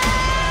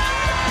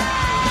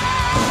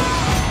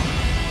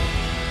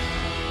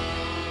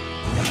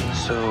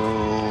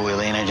 So,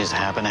 Elena just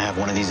happened to have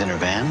one of these in her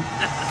van?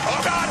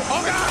 Oh, God!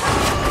 Oh, God!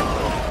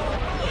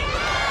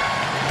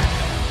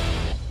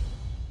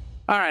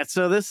 All right,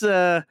 so this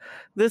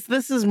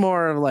is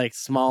more of like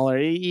smaller.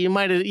 You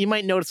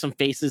might notice some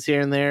faces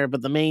here and there,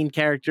 but the main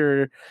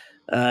character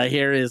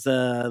here is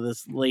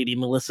this lady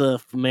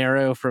Melissa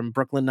Fumero from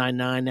Brooklyn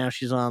Nine-Nine. Now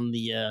she's on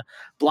the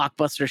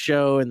Blockbuster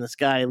show, and this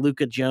guy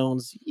Luka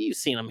Jones. You've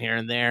seen him here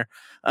and there.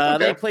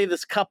 They play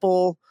this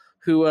couple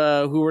who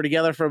were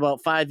together for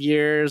about 5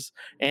 years,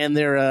 and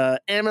they're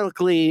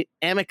amicably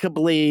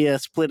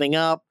splitting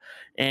up,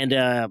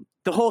 and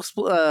the whole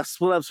split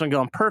up's been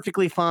going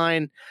perfectly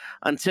fine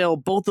until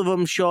both of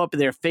them show up at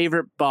their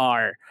favorite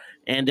bar,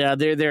 and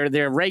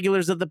they're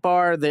regulars at the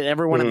bar. That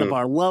everyone at the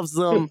bar loves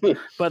them,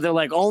 but they're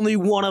like, only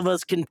one of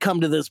us can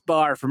come to this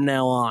bar from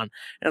now on.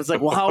 And it's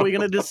like, well, how are we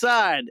going to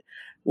decide?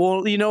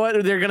 Well, you know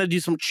what? They're going to do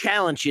some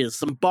challenges,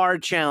 some bar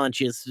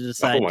challenges to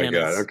decide. Oh my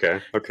God!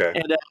 Okay.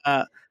 And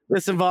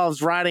this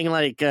involves riding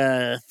like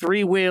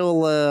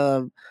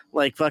 3-wheel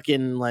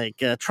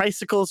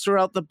tricycles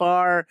throughout the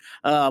bar,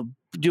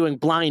 doing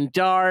blind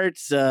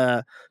darts,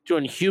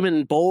 doing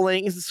human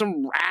bowling,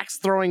 some racks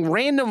throwing,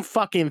 random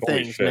fucking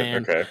things,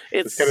 man. Okay.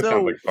 It's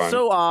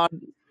so odd.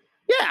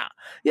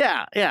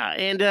 Yeah.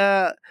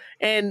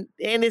 And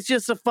it's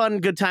just a fun,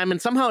 good time. And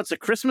somehow it's a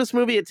Christmas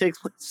movie. It takes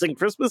place in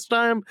Christmas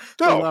time.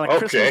 There's a lot of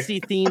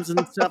Christmassy themes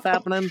and stuff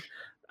happening.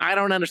 I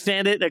don't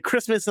understand it.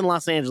 Christmas in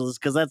Los Angeles,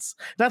 because that's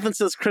nothing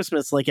says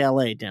Christmas like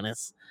LA,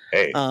 Dennis.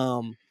 Hey.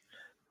 Who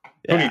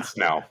needs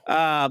snow?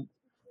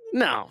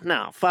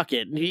 No, fuck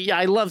it.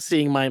 I love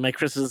seeing my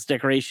Christmas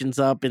decorations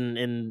up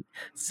in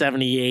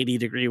 70, 80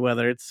 degree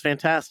weather. It's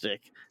fantastic.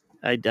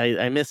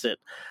 I miss it.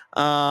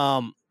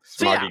 So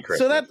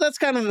that's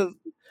kind of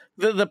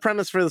the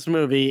premise for this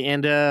movie,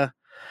 and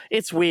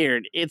it's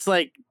weird. It's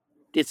like,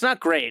 it's not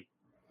great,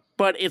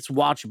 but it's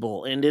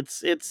watchable, and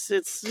it's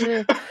There's not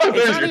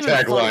your even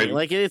tagline. funny.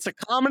 Like, it's a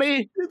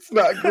comedy. It's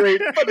not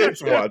great, but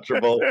it's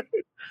watchable.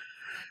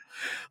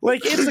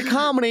 Like, it's a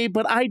comedy,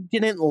 but I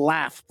didn't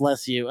laugh,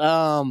 bless you.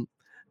 And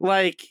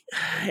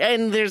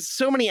there's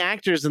so many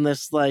actors in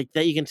this, like,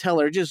 that you can tell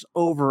are just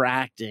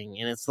overacting,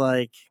 and it's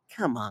like,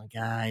 come on,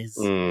 guys.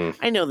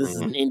 I know this is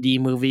an indie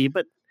movie,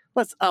 but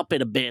let's up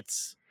it a bit.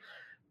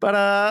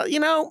 But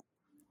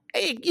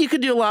you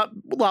could do a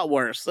lot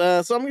worse.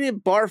 So I'm gonna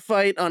get Bar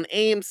Fight on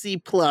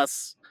AMC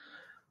Plus.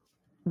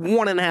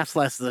 1.5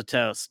 slices of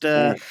toast.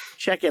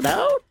 Check it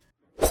out.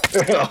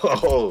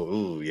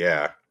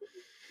 Yeah.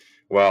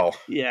 Well,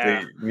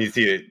 yeah. Need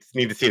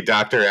to see a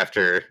doctor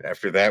after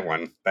that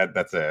one.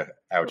 That's a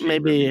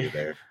ouchie review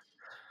there.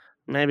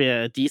 Maybe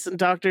a decent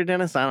doctor,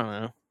 Dennis. I don't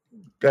know.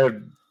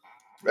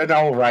 An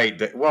all right.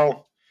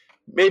 Well,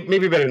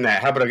 maybe better than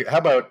that. How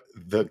about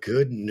The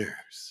Good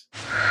Nurse?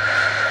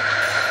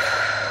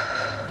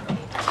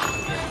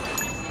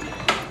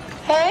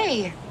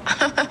 Hey.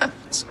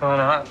 What's going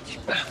on?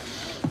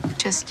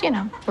 Just,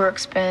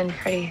 work's been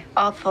pretty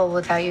awful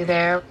without you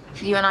there.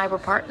 You and I were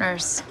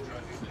partners.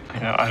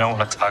 I don't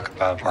want to talk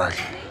about work.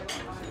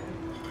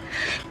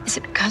 Is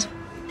it because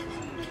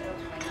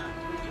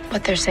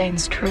what they're saying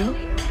is true?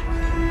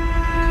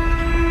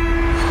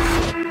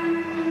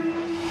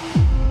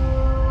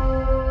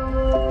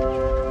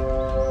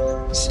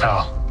 So,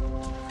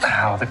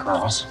 how are the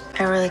girls?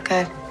 They're really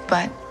good,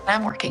 but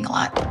I'm working a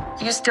lot.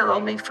 You still owe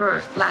me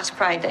for last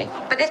Friday,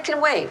 but it can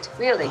wait,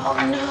 really. Oh,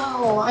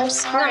 no, I'm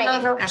sorry.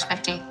 No. There's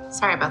 50.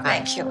 Sorry about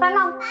that. Thank you. Bye,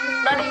 Mom.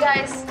 Love you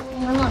guys.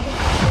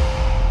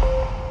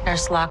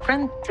 Nurse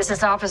Lochran, this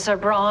is Officer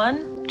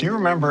Braun. Do you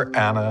remember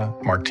Anna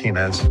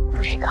Martinez?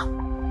 Where'd she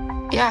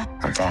go? Yeah,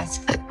 her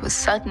death. It was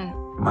sudden.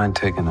 Mind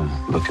taking a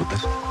look at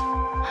this?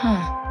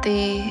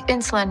 The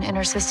insulin in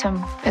her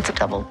system, it's a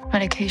double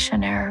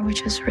medication error,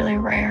 which is really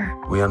rare.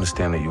 We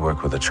understand that you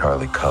work with a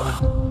Charlie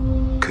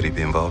Cullen. Could he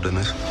be involved in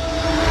this?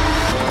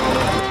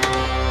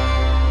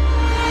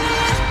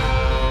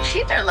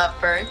 She their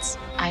lovebirds.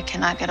 I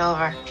cannot get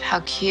over how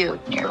cute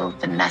your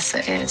Vanessa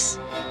is.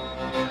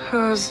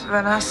 Who's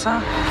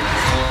Vanessa?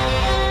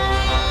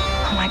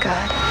 Oh my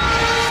God.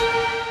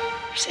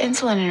 There's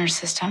insulin in her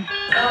system.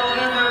 Go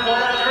in for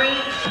 103.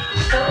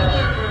 Go in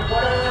for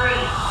 103.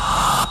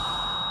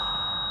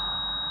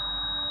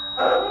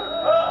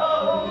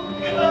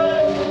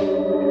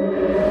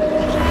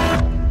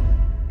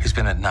 He's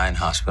been at 9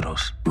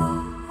 hospitals.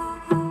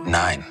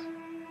 9.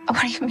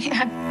 What do you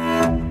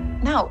mean?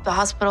 No, the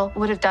hospital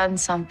would have done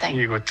something.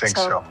 You would think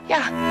so.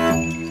 Yeah.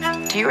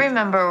 Do you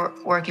remember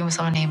working with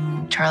someone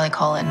named Charlie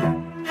Cullen?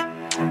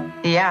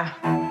 Yeah.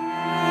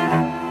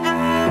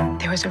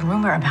 There was a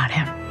rumor about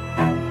him.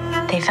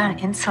 They found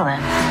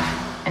insulin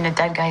in a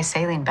dead guy's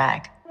saline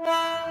bag.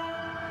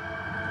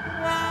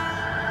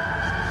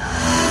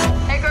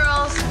 Hey,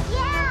 girls.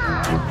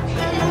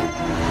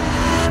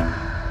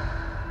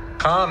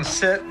 Come,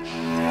 sit.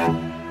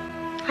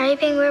 Why are you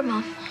being weird,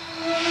 Mom?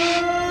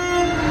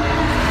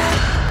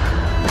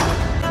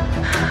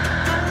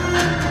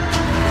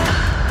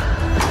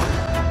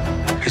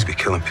 He's been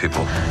killing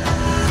people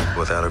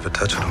without ever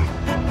touching them.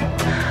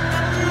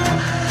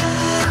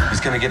 He's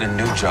gonna get a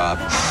new job,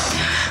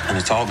 and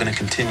it's all gonna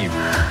continue.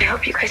 I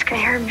hope you guys can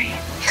hear me.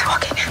 He's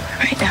walking in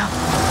right now.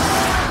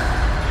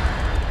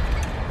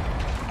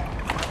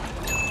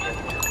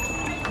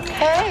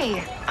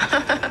 Hey.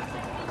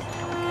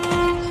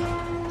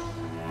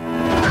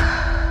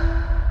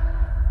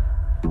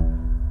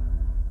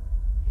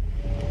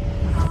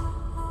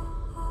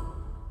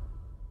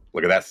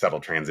 Look at that subtle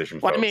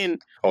transition, folks. Well, I mean,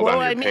 Hold on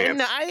to your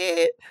pants.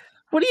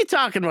 what are you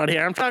talking about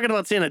here? I'm talking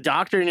about seeing a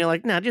doctor, and you're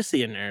like, nah, just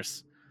see a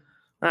nurse.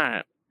 All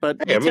right, but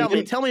Hey, tell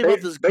me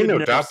about this. They good know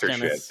nurse, doctor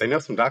Dennis. shit. They know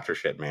some doctor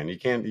shit, man. You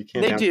can't. They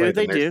downplay do. the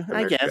They nurse- do. the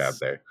I nurse guess. job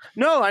there.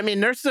 No, I mean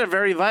nurses are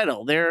very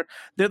vital. They're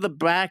the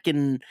back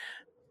and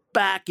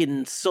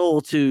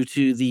soul to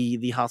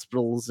the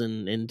hospitals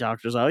and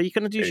doctors. Oh, you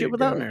couldn't do There shit you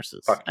without go.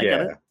 nurses. Fuck I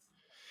get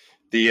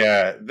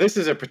yeah. it. This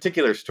is a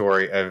particular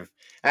story of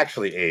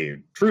actually a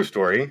true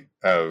story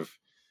of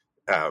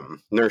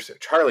nurse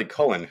Charlie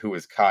Cullen, who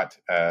was caught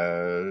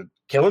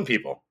killing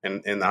people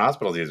in the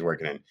hospitals he was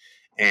working in,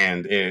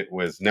 and it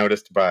was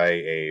noticed by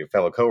a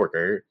fellow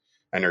coworker,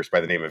 a nurse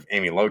by the name of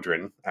Amy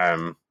Logren.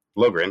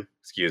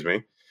 Excuse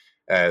me.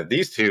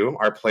 These two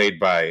are played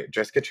by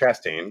Jessica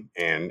Chastain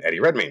and Eddie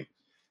Redmayne.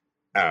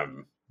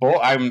 I'm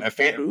a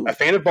fan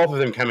of both of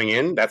them coming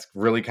in. That's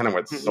really kind of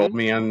what sold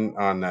me on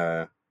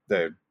the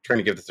trying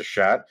to give this a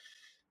shot.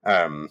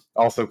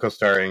 Also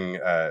co-starring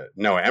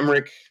Noah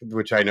Emmerich,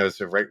 which I know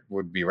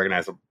would be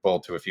recognizable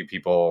to a few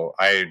people.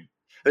 I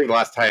think the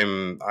last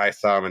time I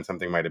saw him in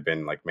something might have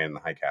been like Man in the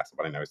High Castle,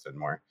 but I know he's done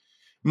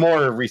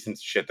more recent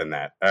shit than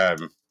that.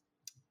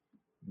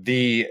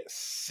 The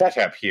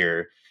setup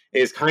here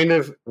is kind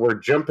of, we're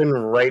jumping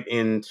right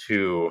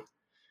into,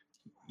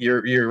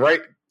 you're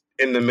right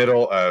in the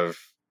middle of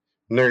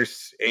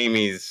Nurse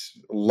Amy's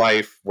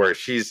life, where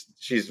she's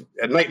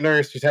a night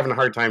nurse. She's having a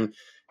hard time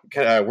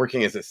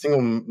working as a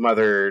single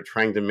mother,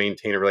 trying to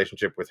maintain a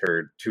relationship with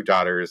her 2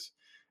 daughters,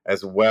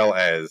 as well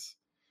as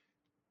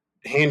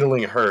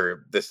handling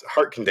this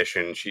heart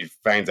condition she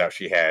finds out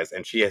she has,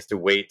 and she has to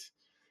wait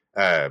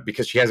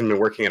because she hasn't been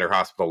working at her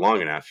hospital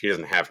long enough. She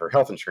doesn't have her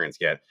health insurance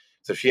yet,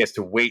 so she has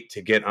to wait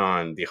to get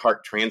on the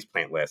heart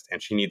transplant list,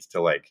 and she needs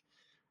to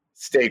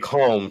stay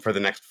calm for the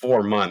next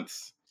 4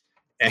 months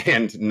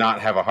and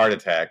not have a heart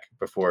attack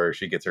before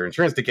she gets her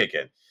insurance to kick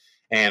in.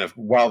 And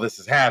while this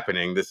is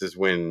happening, this is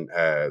when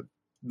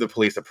the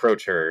police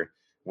approach her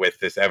with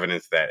this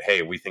evidence that,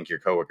 hey, we think your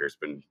coworker's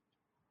been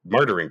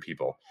murdering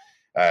people.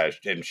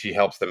 And she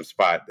helps them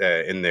spot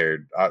in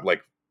their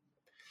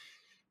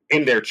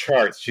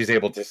charts, she's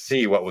able to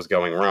see what was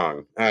going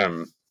wrong.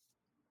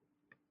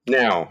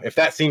 Now, if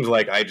that seems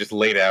like I just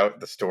laid out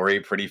the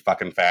story pretty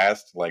fucking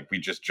fast, like we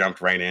just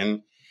jumped right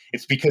in,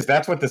 it's because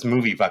that's what this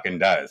movie fucking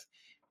does.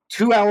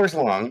 2 hours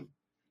long,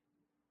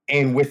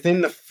 and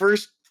within the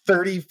first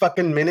 30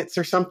 fucking minutes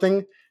or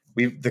something,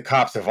 the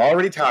cops have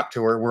already talked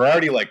to her. We're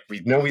already like,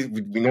 we know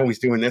he's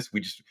doing this.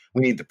 We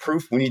need the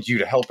proof. We need you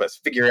to help us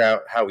figure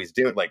out how he's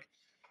doing. Like,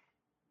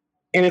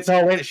 and it's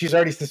all right. She's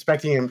already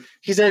suspecting him.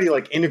 He's already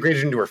like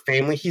integrated into her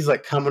family. He's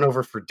like coming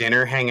over for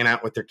dinner, hanging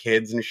out with their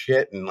kids and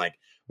shit. And like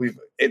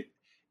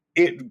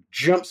it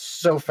jumps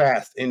so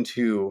fast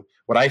into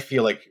what I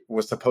feel like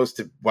was supposed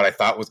to, what I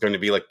thought was going to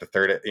be like the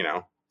third,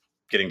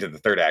 getting to the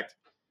third act.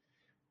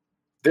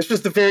 This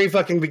was the very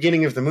fucking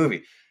beginning of the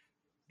movie.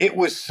 It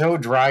was so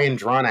dry and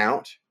drawn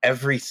out.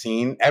 Every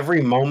scene,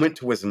 every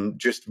moment was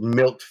just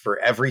milked for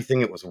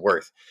everything it was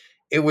worth.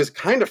 It was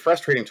kind of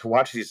frustrating to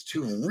watch these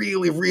two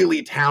really,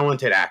 really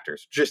talented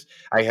actors.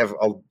 I have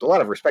a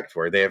lot of respect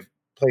for. They have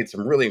played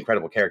some really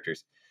incredible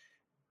characters.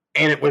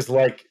 And it was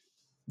like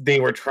they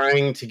were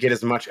trying to get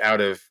as much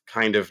out of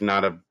kind of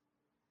not a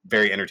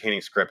very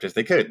entertaining script as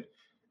they could.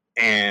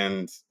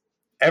 And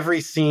every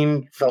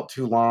scene felt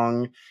too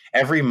long.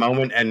 Every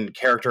moment and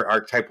character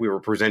archetype we were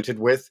presented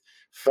with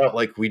felt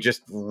like we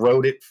just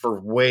wrote it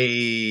for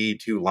way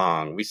too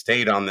long. We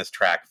stayed on this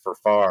track for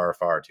far,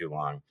 far too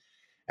long.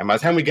 And by the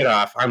time we get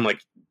off, I'm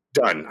like,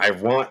 done. I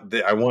want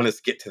us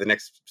to get to the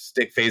next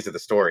phase of the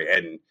story.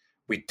 And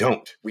we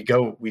don't. We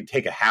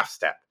take a half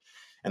step.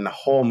 And the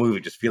whole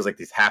movie just feels like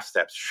these half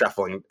steps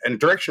shuffling in a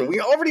direction we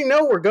already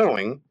know we're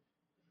going.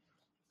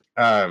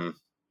 Gotta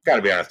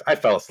be honest, I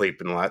fell asleep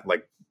in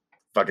the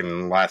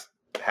fucking last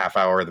half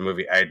hour of the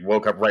movie. I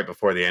woke up right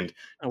before the end.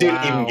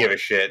 Didn't even give a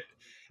shit.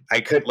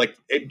 I could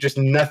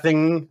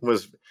nothing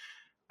was.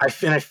 I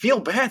feel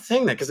bad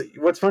saying that because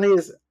what's funny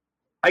is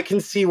I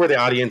can see where the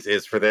audience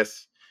is for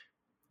this.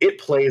 It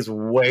plays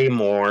way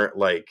more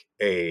like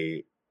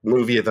a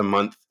movie of the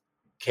month,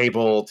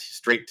 cable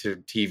straight to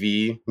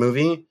TV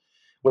movie,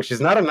 which is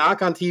not a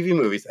knock on TV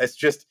movies. It's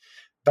just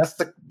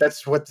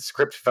that's what the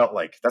script felt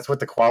like. That's what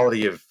the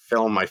quality of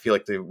film I feel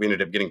like we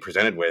ended up getting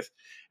presented with,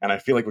 and I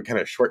feel like we kind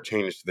of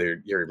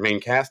shortchanged your main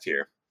cast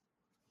here,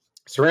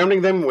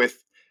 surrounding them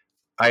with,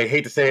 I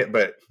hate to say it,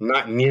 but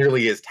not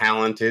nearly as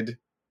talented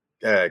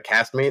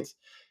castmates,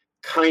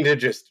 kind of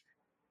just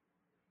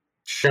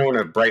shone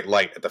a bright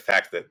light at the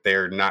fact that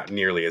they're not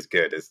nearly as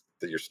good as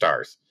your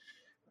stars.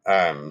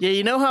 Yeah,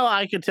 you know how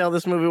I could tell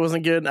this movie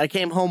wasn't good? I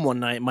came home one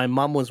night, my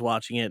mom was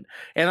watching it,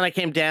 and then I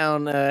came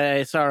down,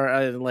 I saw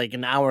her like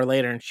an hour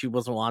later, and she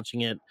wasn't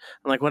watching it.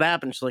 I'm like, what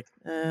happened? She's like,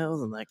 it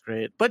wasn't that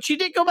great. But she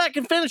did go back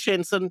and finish it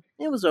and said,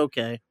 it was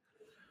okay.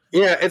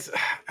 Yeah,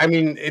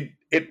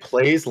 it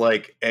plays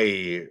like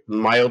a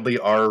mildly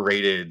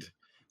R-rated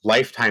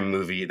Lifetime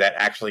movie that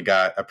actually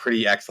got a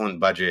pretty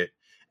excellent budget,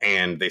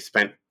 and they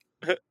spent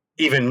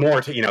even more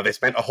they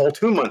spent a whole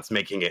 2 months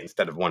making it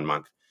instead of 1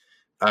 month.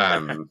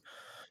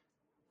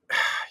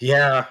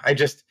 Yeah,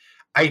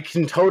 I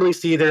can totally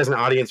see there's an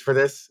audience for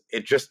this.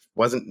 It just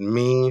wasn't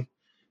me.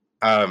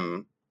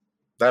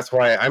 That's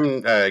why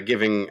I'm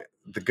giving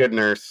The Good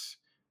Nurse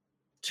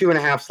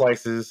 2.5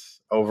 slices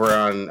over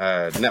on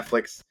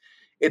Netflix.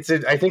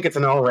 I think it's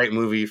an all right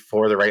movie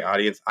for the right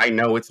audience. I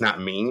know it's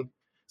not me,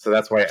 so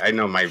that's why I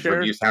know my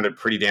review sounded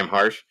pretty damn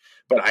harsh.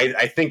 But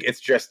I think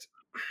it's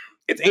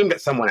aimed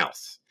at someone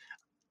else.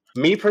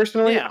 Me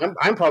personally, yeah.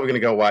 I'm probably going to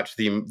go watch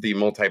the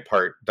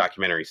multi-part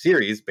documentary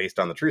series based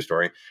on the true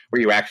story,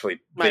 where you actually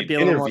might be a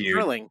little more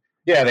thrilling.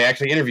 Yeah, they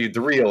actually interviewed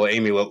the real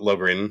Amy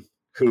Logren,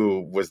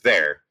 who was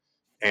there,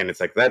 and it's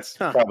like that's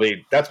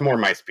more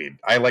my speed.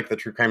 I like the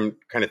true crime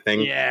kind of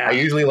thing. Yeah. I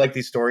usually like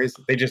these stories;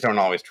 they just don't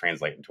always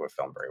translate into a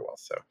film very well.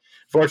 So,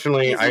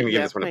 fortunately, I'm going to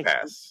give this one a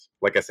pass. Sense.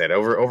 Like I said,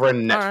 over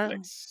on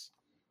Netflix.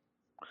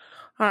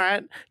 All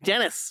right,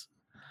 Dennis.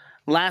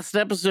 Last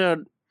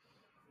episode,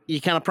 you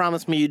kind of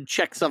promised me you'd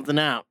check something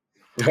out.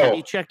 Have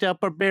you checked out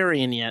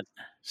Barbarian yet?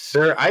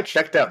 Sir, I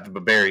checked out the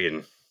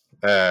Barbarian.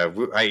 I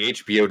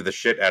HBO'd the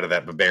shit out of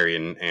that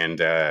Barbarian, and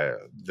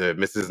the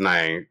missus and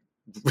I,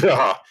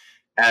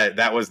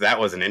 that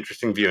was an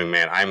interesting viewing,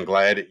 man. I'm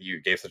glad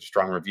you gave such a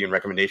strong review and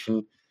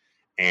recommendation,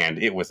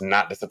 and it was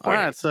not disappointing.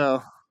 All right,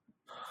 so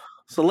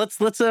let's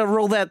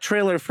roll that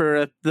trailer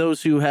for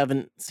those who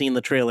haven't seen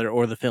the trailer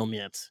or the film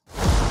yet.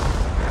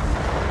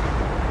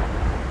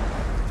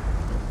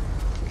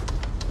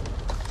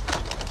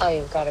 Oh,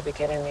 you've got to be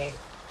kidding me.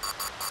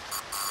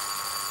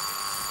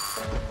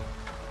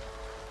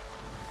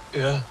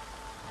 Yeah.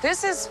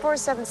 This is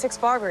 476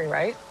 Barbary,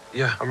 right?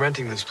 Yeah, I'm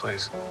renting this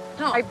place.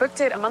 No, I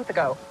booked it a month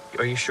ago.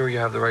 Are you sure you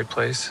have the right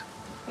place?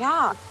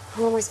 Yeah.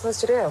 What am I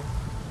supposed to do?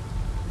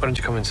 Why don't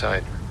you come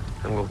inside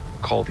and we'll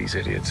call these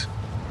idiots.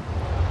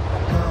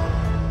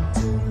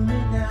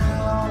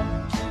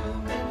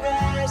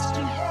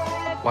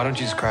 Why don't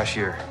you just crash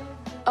here?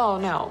 Oh,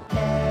 no.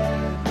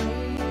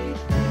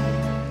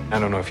 I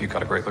don't know if you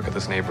got a great look at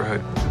this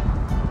neighborhood,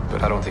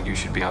 but I don't think you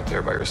should be out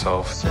there by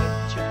yourself.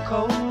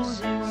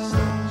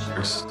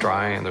 It's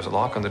dry and there's a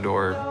lock on the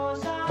door.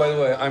 By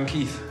the way, I'm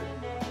Keith.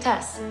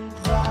 Tess.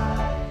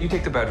 You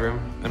take the bedroom,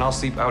 and I'll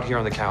sleep out here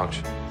on the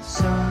couch.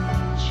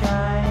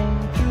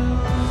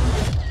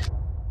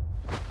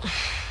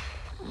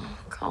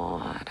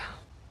 God.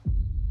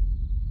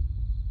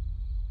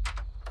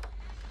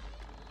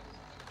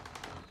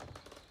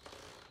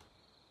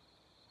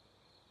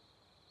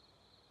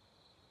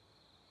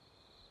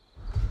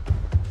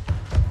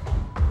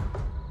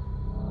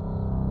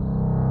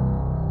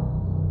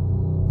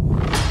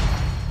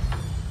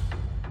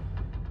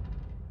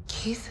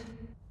 Keith?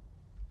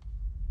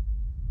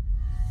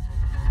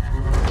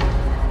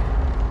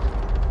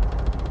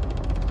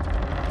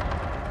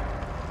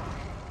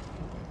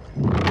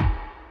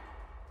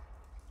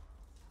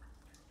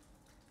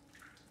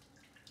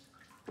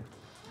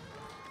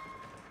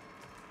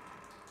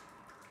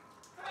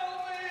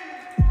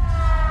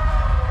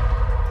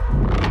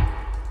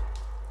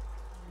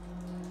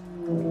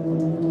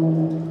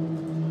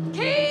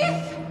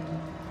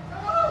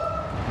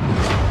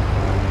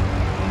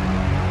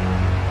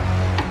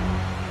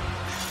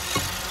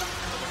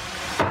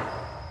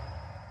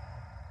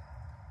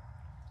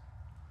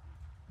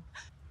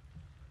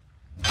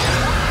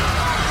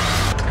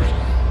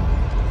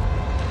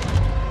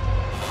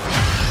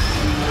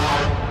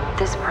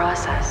 This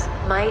process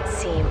might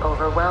seem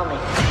overwhelming,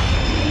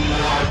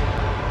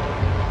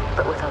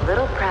 but with a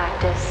little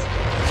practice,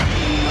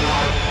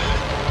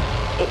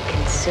 it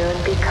can soon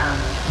become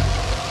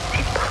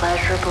a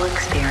pleasurable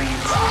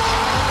experience.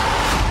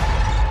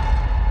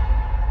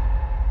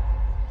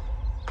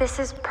 This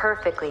is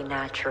perfectly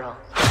natural.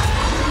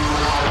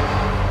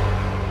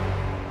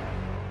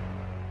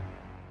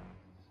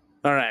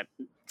 All right.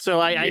 So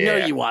I know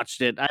you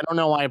watched it. I don't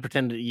know why I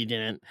pretended you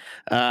didn't.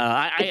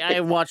 I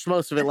watched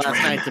most of it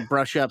last night to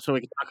brush up so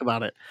we can talk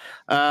about it.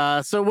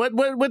 So what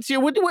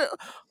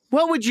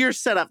would your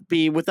setup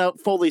be without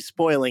fully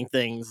spoiling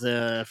things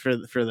for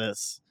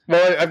this?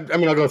 Well, I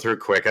mean, I'll go through it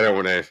quick. I don't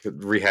want to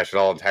rehash it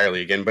all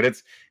entirely again, but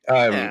it's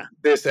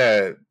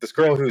this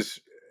girl who's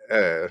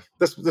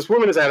this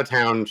woman is out of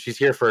town. She's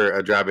here for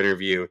a job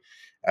interview.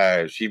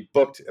 She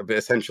booked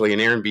essentially an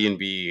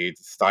Airbnb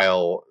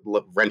style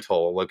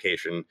rental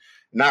location,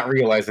 not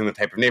realizing the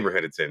type of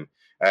neighborhood it's in.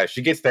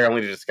 She gets there only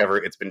to discover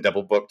it's been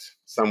double booked.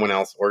 Someone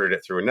else ordered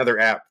it through another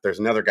app. There's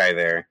another guy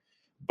there.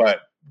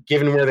 But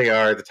given where they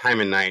are, the time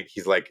of night,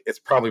 he's like, it's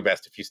probably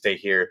best if you stay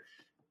here.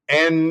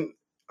 And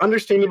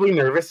understandably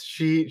nervous,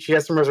 she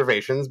has some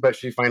reservations, but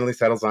she finally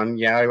settles on,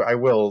 yeah, I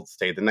will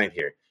stay the night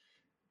here.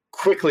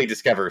 Quickly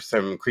discovers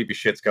some creepy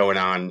shit's going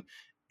on.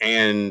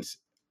 And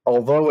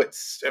although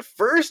it's at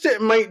first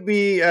it might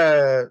be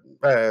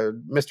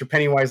Mr.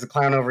 Pennywise the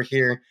clown over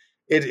here,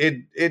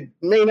 it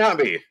may not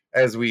be,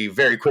 as we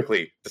very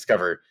quickly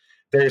discover.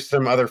 There's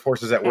some other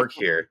forces at work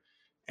here,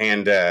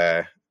 and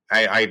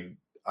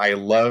I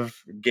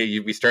love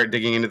we start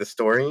digging into the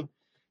story,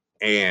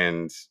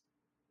 and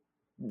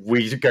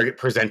we get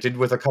presented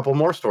with a couple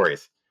more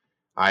stories.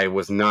 I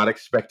was not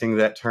expecting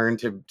that turn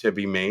to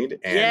be made,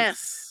 and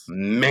yes,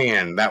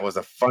 man, that was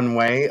a fun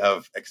way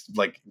of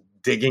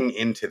digging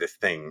into this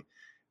thing.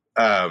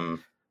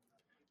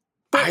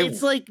 But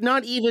it's like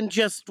not even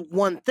just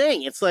one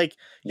thing. It's like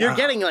you're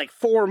getting like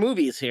 4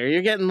 movies here.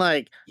 You're getting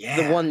like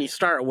the one you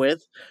start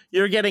with.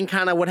 You're getting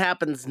kind of what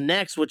happens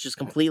next, which is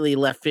completely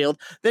left field.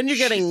 Then you're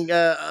getting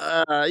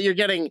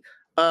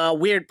a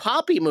weird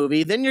poppy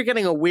movie. Then you're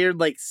getting a weird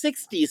like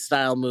 60s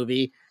style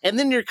movie, and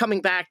then you're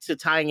coming back to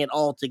tying it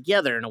all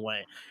together in a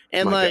way.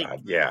 And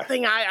the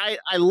thing I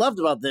loved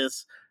about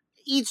this,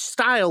 each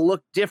style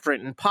looked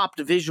different and popped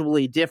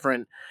visually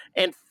different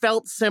and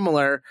felt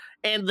similar.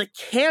 And the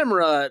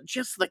camera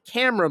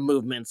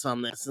movements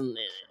on this, and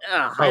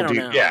I don't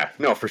know. Yeah,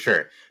 no, for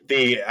sure.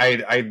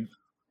 I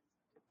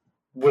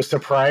was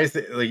surprised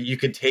that you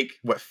could take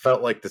what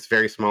felt like this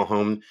very small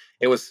home.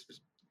 It was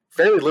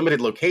fairly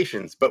limited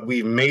locations, but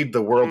we made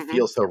the world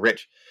feel so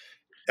rich.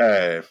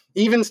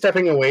 Even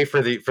stepping away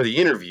for the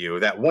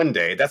interview that one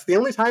day, that's the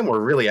only time we're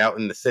really out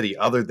in the city,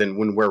 other than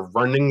when we're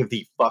running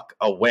the fuck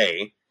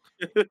away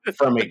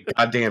from a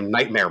goddamn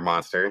nightmare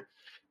monster.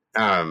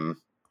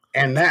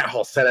 And that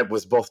whole setup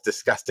was both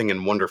disgusting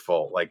and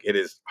wonderful. Like, it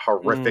is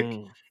horrific.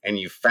 And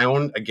you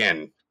found,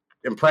 again,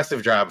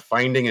 impressive job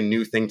finding a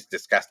new thing to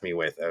disgust me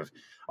with, of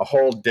a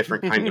whole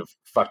different kind of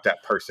fucked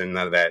up person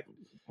that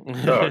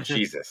oh,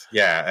 Jesus.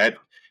 Yeah.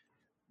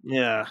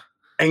 Yeah.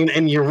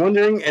 And you're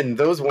wondering, and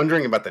those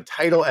wondering about the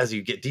title as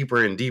you get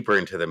deeper and deeper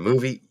into the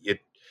movie,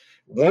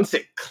 once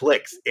it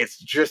clicks, it's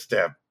just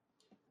a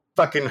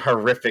fucking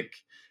horrific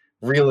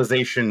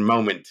realization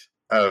moment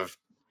of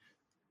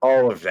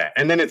all of that.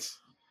 And then it's,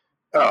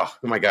 oh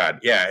my God.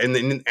 Yeah. And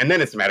then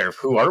it's a matter of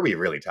who are we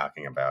really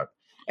talking about?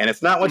 And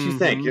it's not what you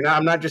think.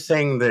 I'm not just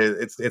saying that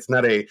it's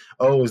not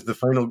is the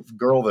final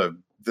girl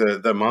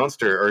the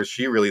monster, or is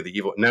she really the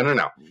evil?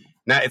 No.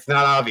 It's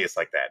not obvious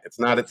like that. It's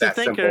not that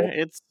simple.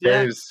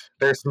 There's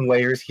some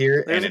layers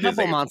here. There's and a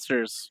couple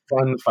monsters.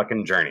 Fun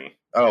fucking journey.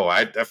 Oh,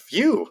 a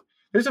few.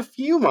 There's a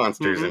few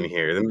monsters in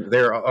here.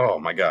 They're oh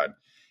my god.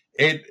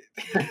 It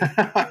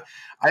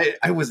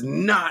I was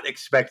not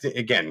expecting,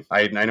 again,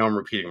 I know I'm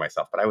repeating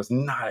myself, but I was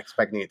not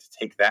expecting it to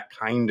take that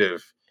kind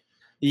of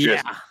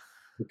just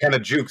kind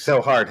of juke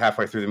so hard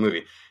halfway through the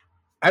movie.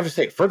 I have to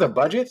say, for the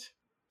budget,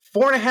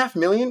 $4.5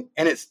 million,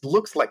 and it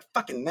looks like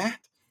fucking that.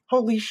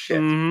 Holy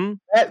shit.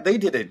 They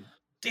did a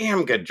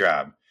damn good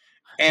job.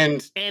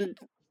 And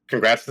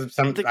congrats to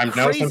some. I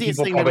know some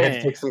people probably had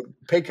to take some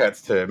pay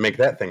cuts to make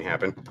that thing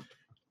happen.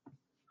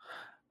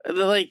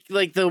 Like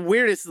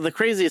the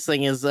craziest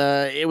thing is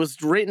it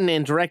was written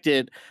and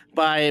directed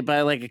by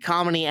like a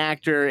comedy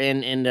actor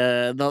and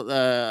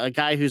a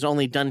guy who's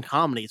only done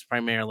comedies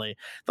primarily.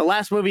 The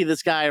last movie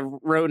this guy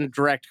wrote and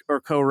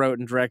co-wrote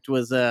and direct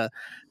was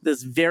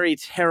this very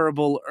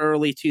terrible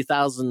early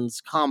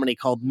 2000s comedy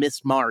called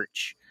Miss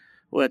March,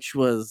 which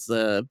was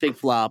a big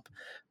flop.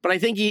 But I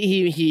think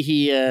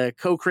he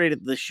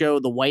co-created the show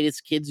The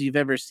Whitest Kids You've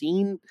Ever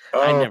Seen.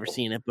 I've never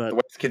seen it, but The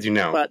Whitest Kids You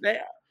Know. But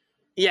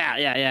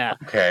yeah.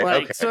 Okay,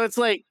 okay. So it's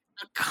like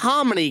a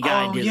comedy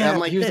guy did that. I'm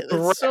like,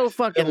 it's so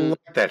fucking. I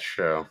like that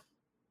show.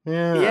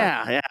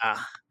 Yeah.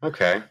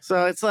 Okay.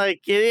 So it's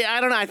like, I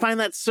don't know. I find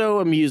that so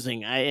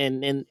amusing.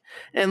 And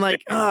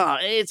like,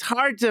 it's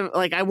hard to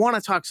like. I want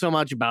to talk so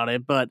much about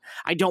it, but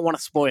I don't want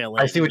to spoil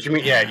it. I see what you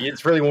mean. Yeah,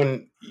 it's really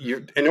when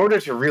you, in order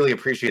to really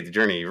appreciate the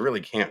journey, you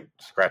really can't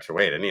scratch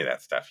away at any of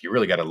that stuff. You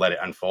really got to let it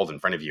unfold in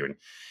front of you, and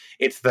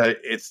it's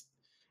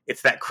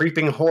that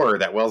creeping horror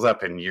that wells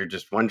up, and you're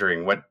just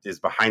wondering what is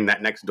behind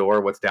that next door,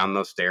 what's down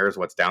those stairs,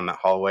 what's down that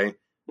hallway.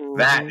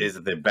 That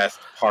is the best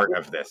part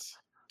of this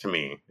to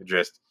me.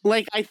 Just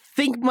like, I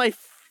think my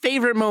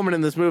favorite moment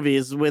in this movie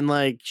is when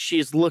like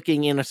she's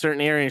looking in a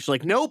certain area and she's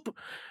like, nope.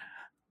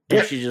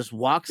 And she just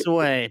walks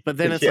away. But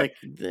then it's like,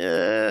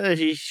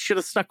 she should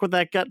have stuck with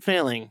that gut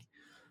feeling.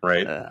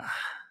 Right.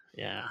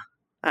 Yeah.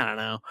 I don't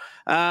know.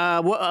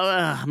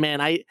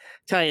 Man, I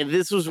tell you,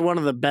 this was one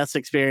of the best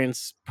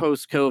experience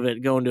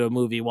post-COVID going to a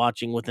movie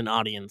watching with an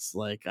audience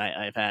like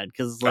I've had.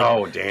 Because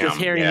like, just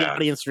hearing the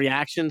audience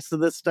reactions to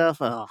this stuff.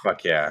 Oh,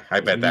 fuck yeah. I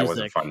bet that was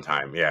a fun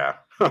time. Yeah.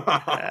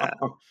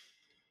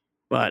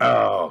 But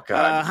oh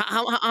god,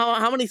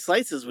 how many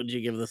slices would you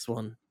give this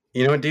one?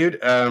 You know what,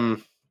 dude?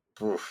 The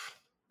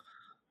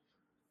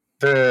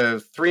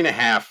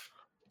 3.5.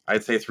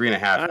 I'd say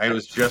 3.5. It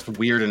was just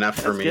weird enough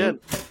for me.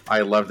 Good.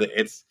 I loved it.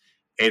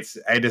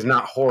 It is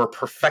not horror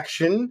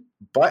perfection,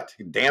 but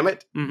damn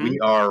it, we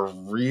are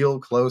real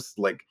close.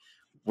 Like,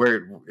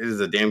 it is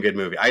a damn good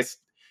movie.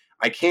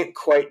 I can't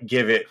quite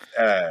give it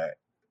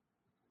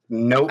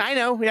Nope. I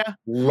know, yeah.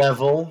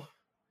 Level,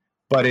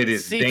 but it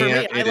is damn. For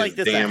me, I like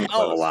this a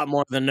hell of a lot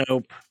more than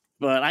Nope,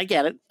 but I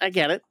get it.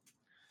 100%.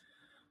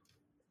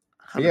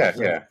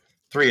 Yeah.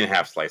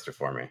 3.5 slicer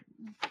for me.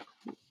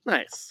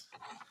 Nice.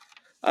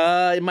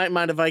 You might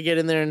mind if I get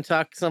in there and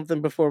talk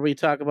something before we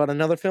talk about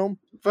another film?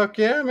 Fuck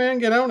yeah, man.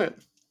 Get on it.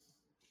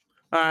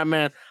 All right,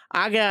 man.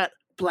 I got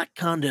Black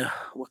Conda,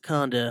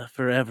 Wakanda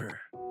Forever.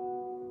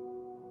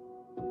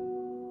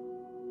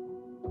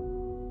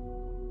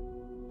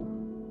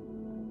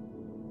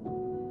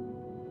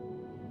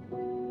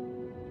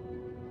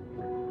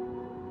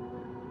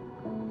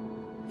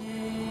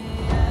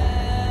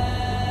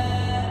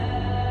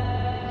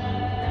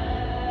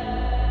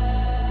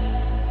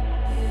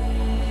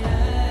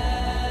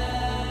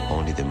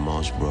 Only the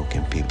most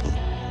broken people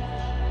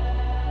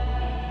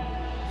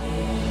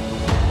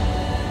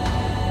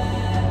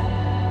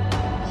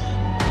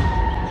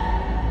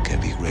can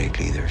be great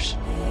leaders.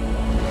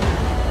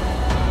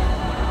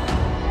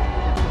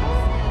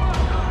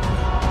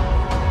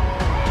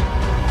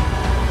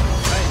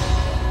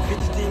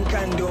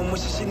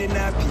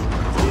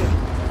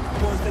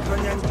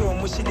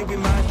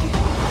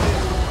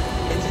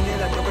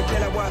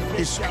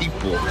 His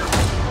people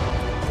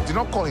did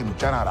not call him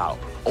general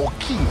or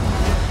king.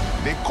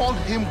 They called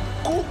him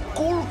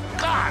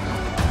Kukulkan,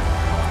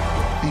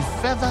 the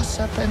feather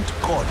serpent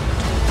god.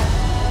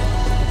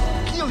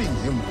 Killing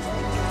him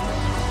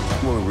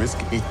will risk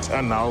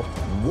eternal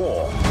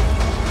war.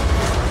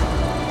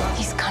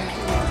 He's coming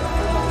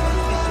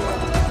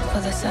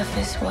for the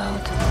surface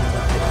world.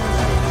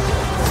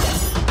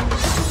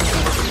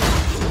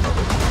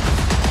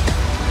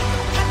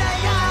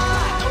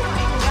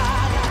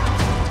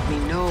 We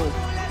know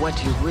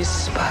what you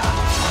whisper.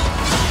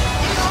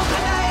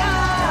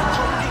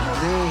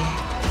 They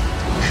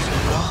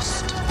have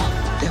lost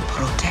their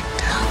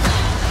protector.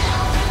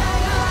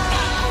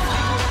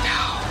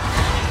 Now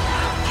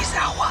is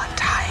our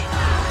time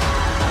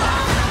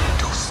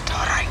to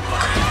strike.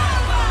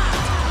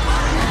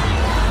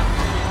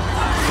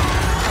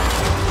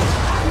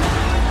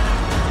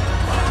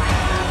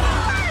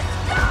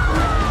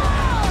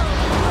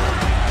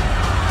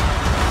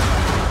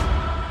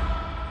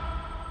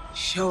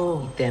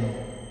 Show them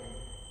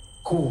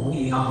who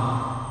we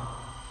are.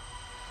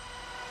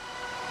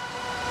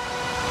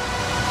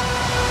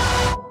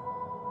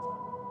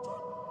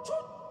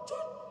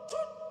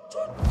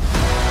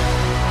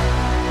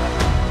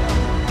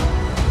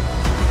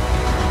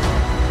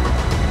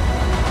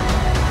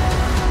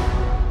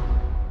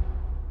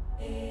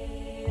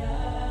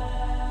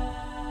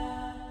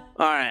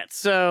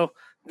 So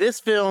this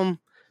film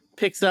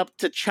picks up.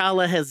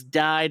 T'Challa has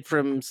died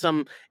from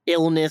some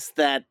illness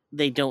that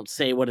they don't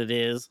say what it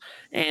is.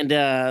 And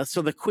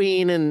so the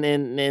Queen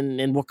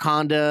and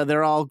Wakanda,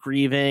 they're all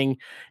grieving.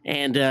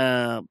 And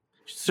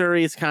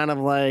Shuri's kind of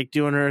like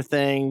doing her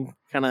thing,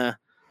 kind of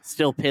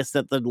still pissed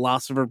at the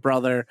loss of her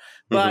brother.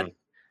 But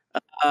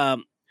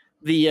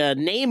the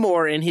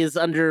Namor and his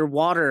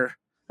underwater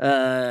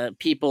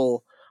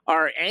people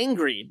are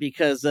angry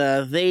because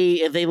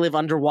they live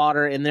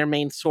underwater, and their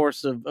main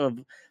source of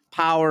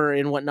power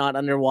and whatnot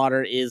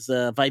underwater is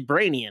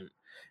vibranium.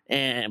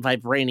 And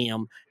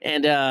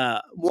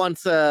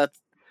once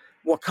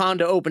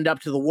Wakanda opened up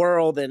to the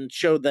world and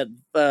showed that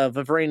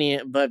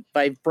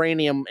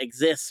vibranium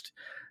exists,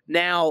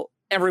 now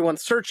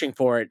everyone's searching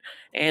for it.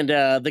 And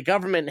the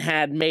government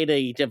had made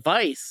a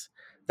device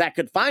that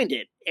could find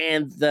it,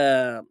 and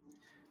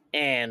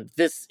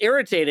this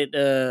irritated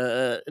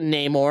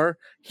Namor.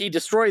 He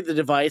destroyed the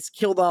device,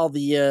 killed all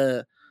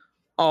the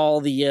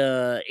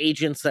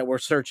agents that were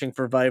searching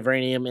for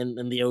vibranium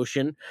in the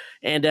ocean.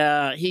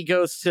 And he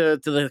goes to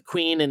the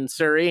Queen and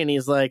Shuri, and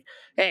he's like,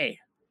 "Hey,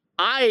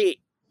 I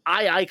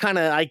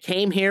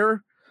came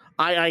here.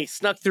 I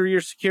snuck through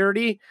your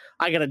security.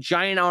 I got a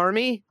giant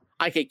army.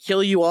 I could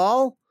kill you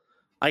all.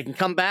 I can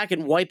come back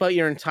and wipe out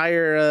your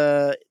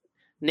entire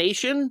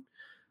nation.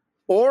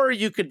 Or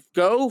you could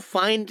go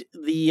find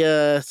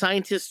the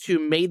scientists who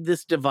made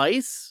this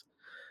device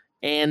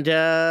and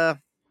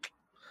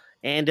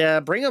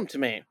bring them to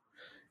me,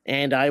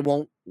 and I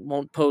won't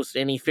post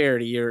any fare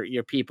to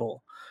your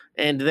people."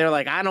 And they're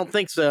like, "I don't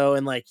think so."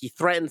 And like, he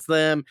threatens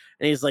them,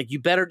 and he's like, "You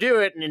better do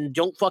it, and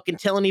don't fucking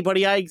tell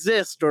anybody I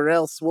exist, or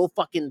else we'll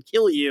fucking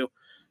kill you."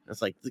 And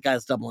it's like, the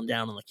guy's doubling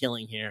down on the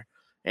killing here.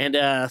 And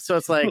so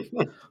it's like,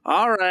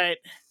 all right,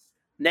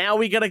 now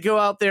we got to go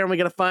out there and we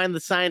got to find the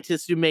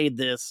scientists who made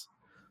this.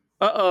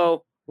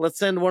 Let's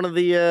send one of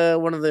the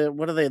what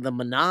are they? The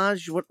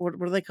Menage? What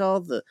are they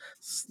called?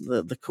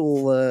 The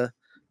cool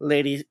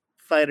lady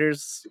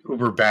fighters,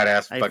 uber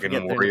badass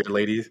fucking warrior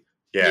ladies.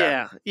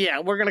 Yeah.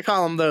 We're gonna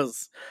call them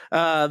those.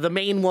 The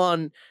main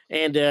one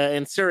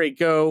and Shuri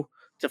go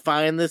to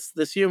find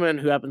this human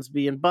who happens to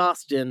be in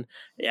Boston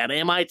at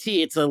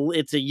MIT. It's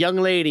a young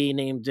lady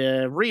named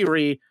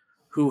Riri,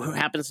 who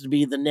happens to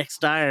be the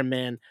next Iron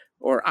Man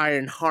or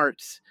Iron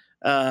Heart.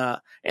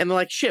 And they're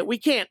like, "Shit, we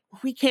can't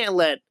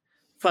let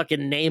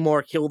fucking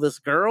Namor kill this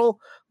girl.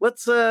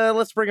 Let's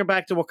bring her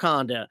back to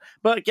Wakanda."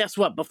 But guess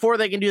what? Before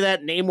they can do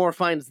that, Namor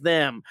finds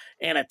them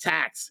and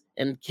attacks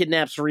and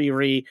kidnaps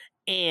Riri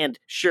and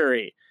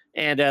Shuri.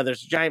 And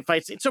there's a giant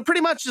fight scene. So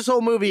pretty much this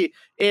whole movie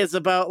is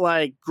about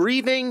like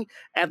grieving,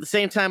 at the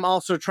same time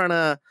also trying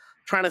to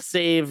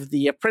save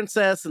the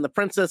princess, and the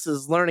princess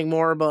is learning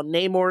more about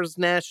Namor's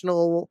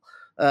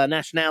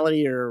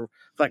nationality or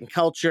fucking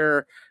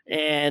culture.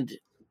 And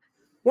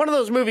one of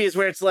those movies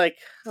where it's like,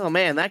 oh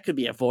man, that could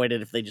be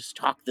avoided if they just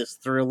talk this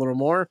through a little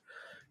more.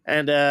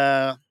 And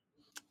I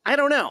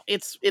don't know.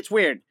 It's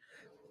weird.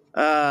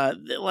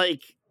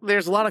 Like,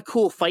 there's a lot of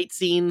cool fight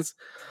scenes.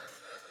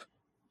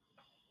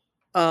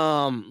 A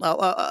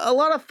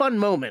lot of fun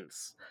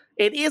moments.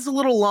 It is a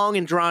little long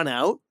and drawn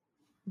out,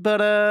 but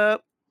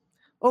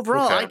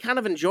overall, I kind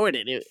of enjoyed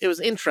it. It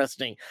was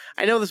interesting.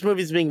 I know this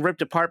movie is being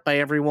ripped apart by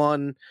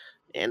everyone,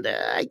 and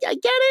I get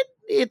it.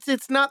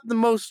 It's not the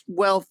most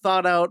well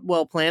thought out,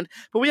 well planned,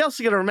 but we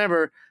also got to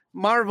remember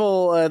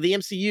Marvel, the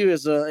MCU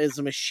is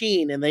a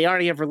machine, and they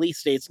already have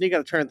release dates, and you got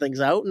to turn things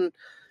out. And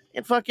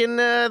fucking,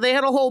 they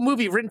had a whole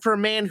movie written for a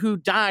man who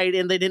died,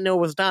 and they didn't know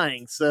was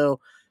dying. So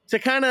to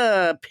kind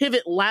of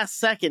pivot last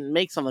second and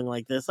make something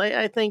like this,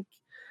 I think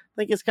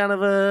it's kind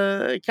of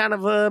a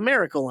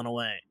miracle in a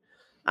way.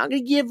 I'm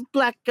gonna give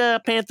Black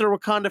Panther: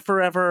 Wakanda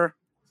Forever.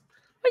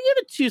 I give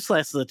it 2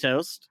 slices of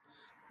toast.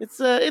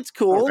 It's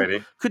cool.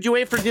 Already. Could you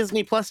wait for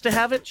Disney Plus to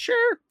have it?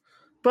 Sure,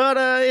 but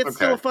it's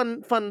still a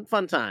fun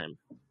time.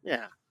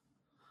 Yeah.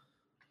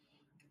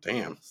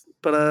 Damn.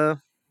 But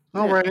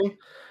already, yeah.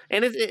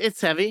 And it's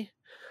heavy.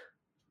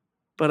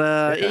 But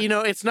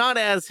it's not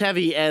as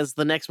heavy as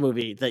the next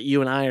movie that you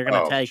and I are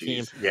going to tag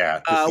team.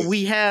 Yeah, it's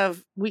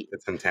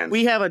intense.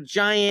 We have a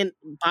giant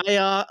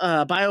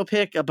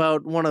biopic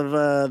about one of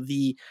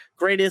the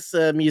greatest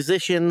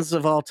musicians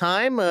of all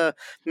time,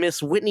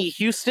 Miss Whitney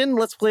Houston.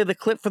 Let's play the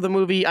clip for the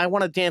movie I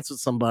Want to Dance with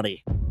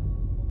Somebody.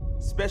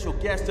 Special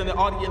guest in the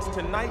audience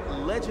tonight,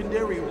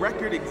 legendary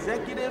record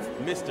executive,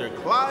 Mr.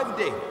 Clive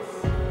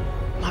Davis.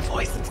 My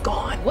voice is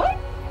gone. What?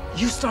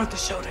 You start the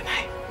show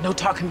tonight. No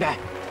talking back.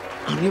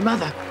 I'm your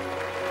mother.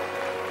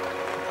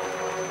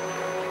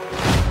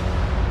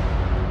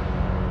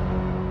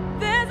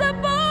 There's a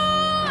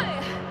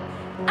boy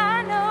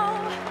I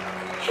know.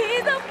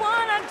 He's the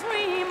one I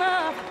dream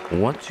of.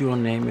 What's your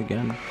name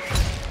again?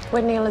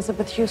 Whitney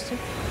Elizabeth Houston.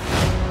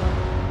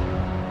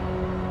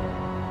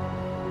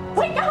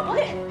 Wake up!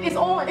 It's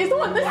on. It's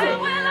on. Listen. How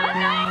will I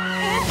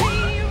know if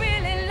he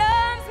really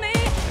loves me?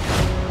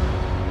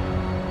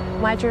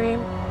 My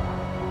dream.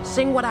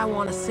 Sing what I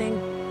want to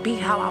sing. Be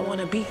how I want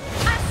to be.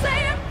 I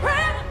say a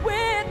prayer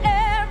with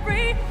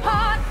every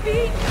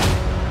heartbeat.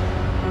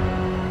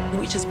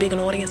 We reach as big an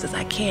audience as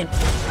I can.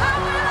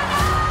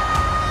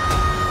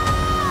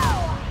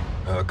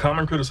 A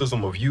common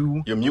criticism of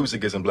you, your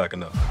music isn't black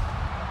enough.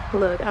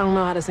 Look, I don't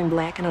know how to sing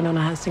black, and I don't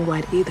know how to sing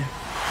white either.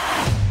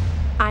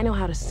 I know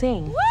how to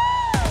sing.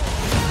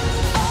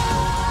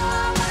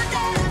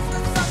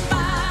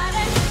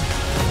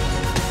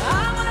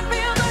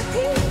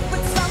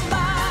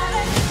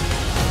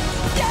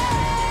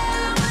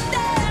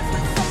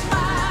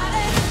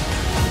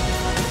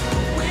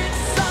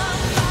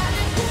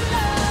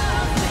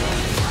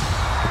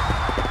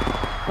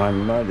 I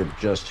might have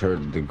just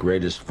heard the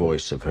greatest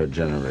voice of her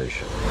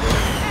generation.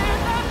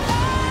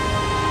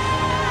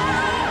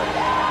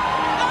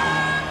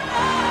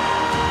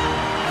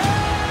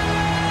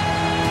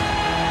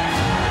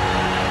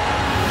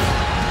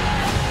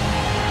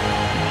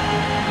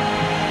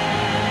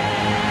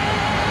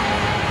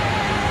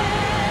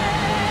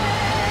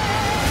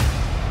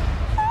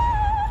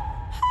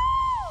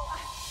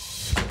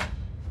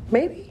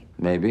 Maybe.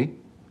 Maybe.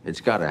 It's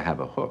got to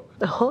have a hook.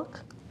 A hook?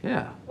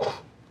 Yeah.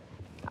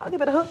 I'll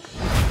give it a hook.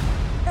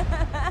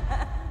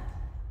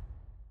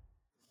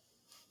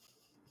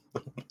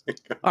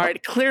 All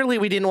right, clearly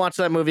we didn't watch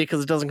that movie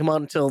because it doesn't come out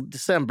until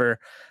December.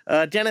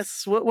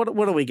 Dennis, what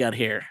do we got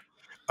here?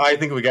 I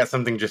think we got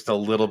something just a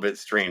little bit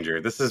stranger.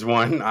 This is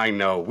one I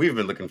know we've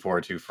been looking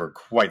forward to for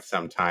quite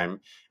some time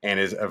and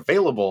is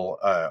available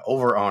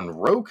over on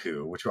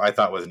Roku, which I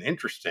thought was an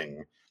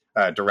interesting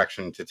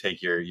direction to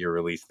take your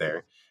release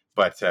there.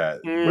 But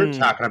we're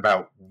talking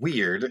about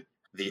Weird,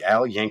 the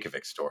Al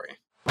Yankovic story.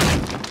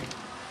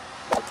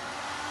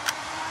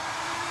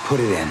 Put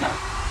it in.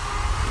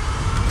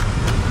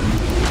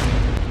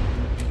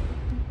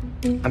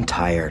 I'm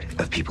tired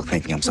of people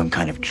thinking I'm some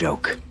kind of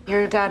joke.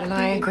 Your dad and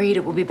I agreed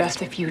it would be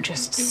best if you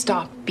just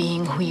stop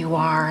being who you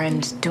are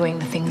and doing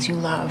the things you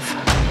love.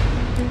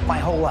 My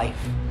whole life,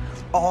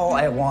 all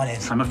I wanted.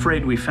 I'm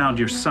afraid we found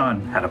your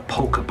son at a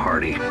polka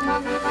party.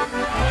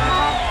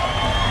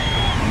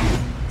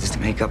 Just to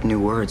make up new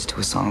words to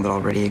a song that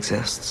already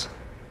exists.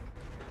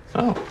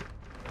 Oh.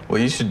 Well,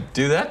 you should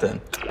do that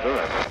then.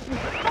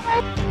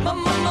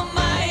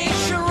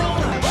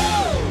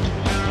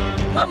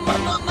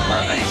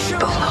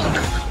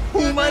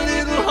 Ooh, my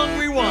little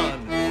hungry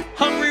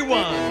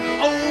one,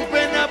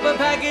 open up a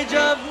package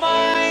of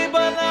my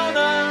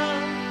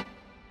banana.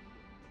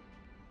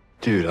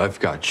 Dude, I've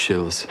got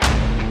chills.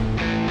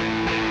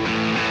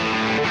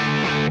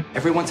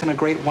 Every once in a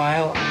great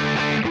while,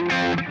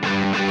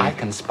 I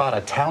can spot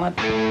a talent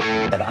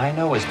that I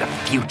know is the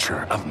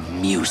future of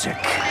music.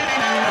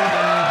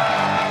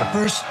 But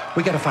first,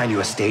 we gotta find you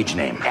a stage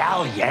name.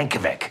 Al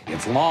Yankovic.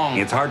 It's long,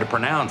 it's hard to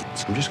pronounce.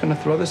 So I'm just gonna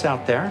throw this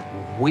out there.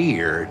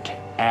 Weird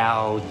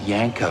Al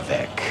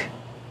Yankovic.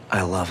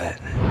 I love it.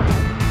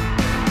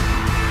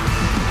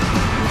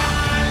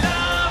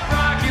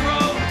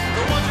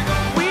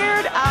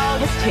 Weird Al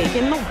has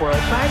taken the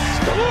world by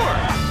storm.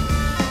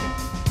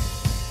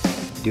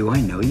 Do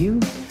I know you?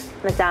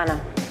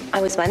 Madonna,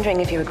 I was wondering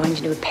if you were going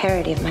to do a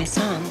parody of my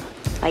song,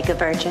 Like a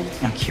Virgin.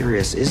 I'm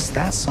curious, is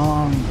that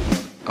song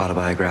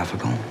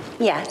autobiographical?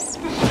 Yes.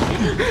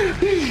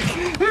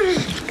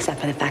 Except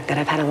for the fact that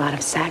I've had a lot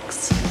of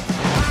sex.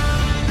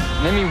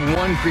 Name me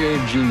one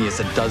creative genius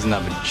that doesn't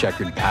have a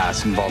checkered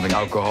past involving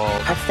alcohol.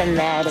 That's the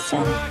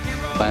medicine.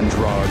 And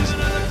drugs.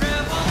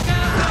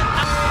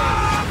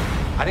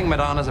 I think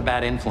Madonna's a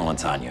bad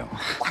influence on you.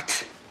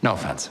 What? No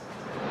offense.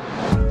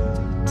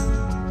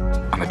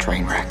 I'm a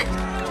train wreck.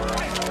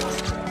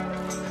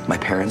 My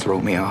parents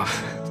wrote me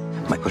off.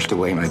 I pushed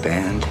away my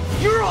band.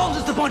 You're all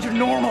just a bunch of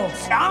normals.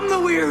 I'm the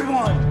weird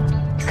one.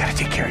 You gotta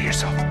take care of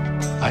yourself.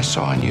 I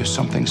saw in you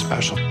something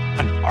special.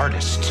 An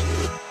artist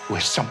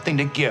with something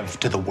to give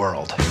to the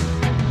world.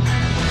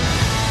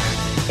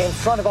 In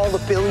front of all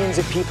the billions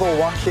of people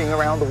watching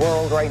around the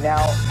world right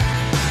now,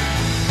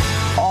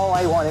 all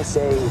I want to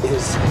say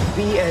is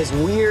be as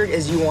weird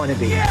as you want to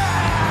be.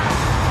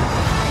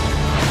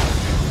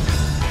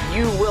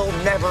 You will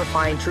never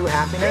find true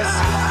happiness,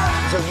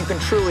 so you can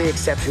truly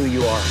accept who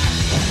you are.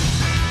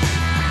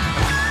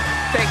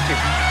 Thank you.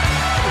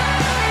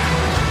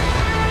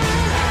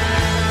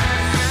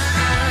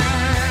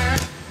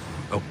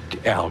 Oh,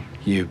 Al,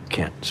 you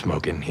can't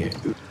smoke in here.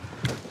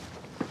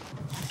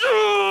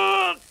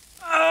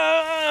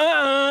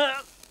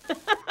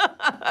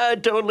 I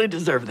totally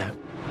deserve that.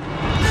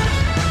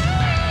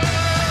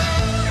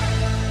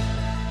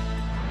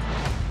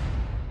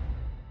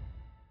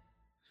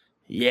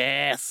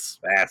 Yes,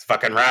 that's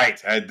fucking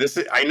right.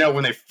 I know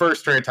when they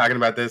first started talking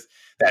about this,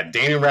 that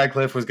Daniel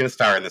Radcliffe was going to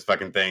star in this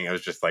fucking thing. I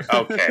was just like,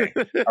 okay,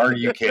 are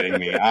you kidding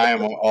me? I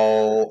am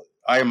all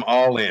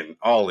in.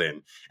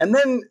 And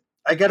then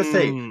I got to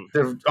say,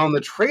 on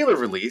the trailer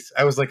release,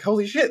 I was like,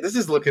 holy shit, this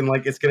is looking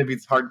like it's going to be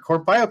this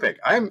hardcore biopic.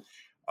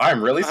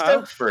 I'm really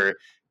stoked for.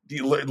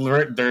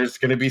 There's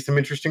going to be some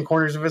interesting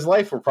corners of his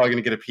life we're probably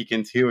going to get a peek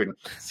into and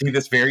see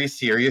this very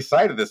serious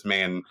side of this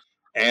man.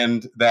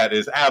 And that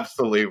is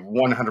absolutely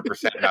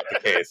 100% not the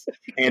case.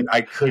 And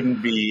I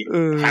couldn't be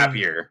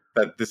happier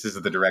that this is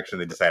the direction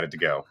they decided to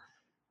go.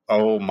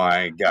 Oh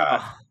my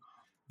God.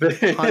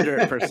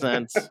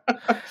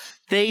 100%.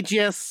 they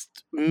just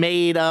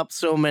made up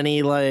so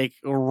many like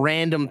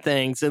random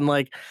things, and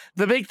like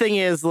the big thing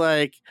is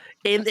like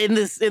in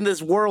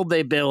this world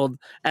they build,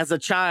 as a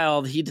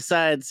child he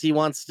decides he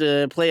wants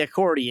to play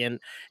accordion,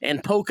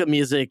 and polka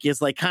music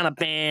is like kind of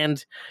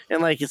banned,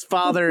 and like his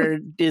father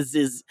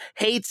is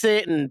hates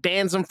it and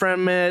bans him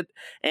from it,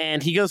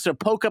 and he goes to a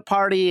polka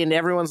party and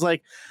everyone's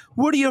like,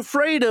 what are you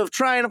afraid of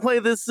trying to play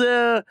this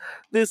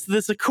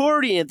this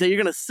accordion? That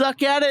you're gonna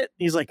suck at it?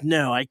 He's like,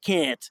 no, I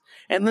can't.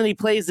 And then he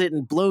plays it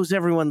and blows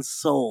everyone's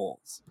souls.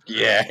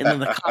 Yeah. And then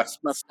the cops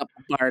bust up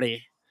the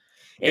party.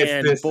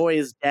 And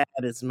boy's dad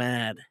is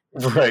mad.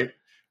 Right.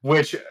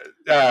 Which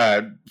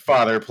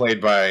father, played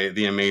by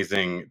the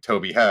amazing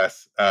Toby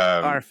Huss.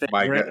 Our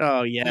favorite.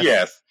 Oh, yes.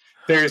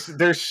 Yes.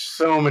 There's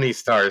so many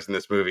stars in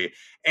this movie.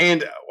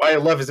 And what I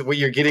love is that what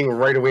you're getting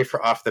right away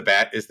off the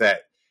bat is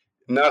that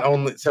not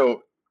only...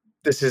 So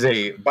this is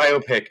a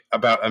biopic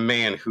about a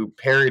man who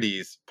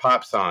parodies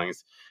pop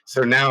songs.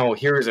 So now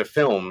here is a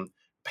film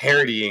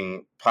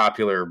parodying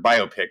popular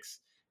biopics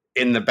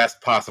in the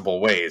best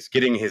possible ways,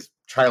 getting his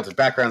childhood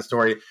background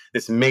story,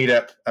 this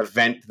made-up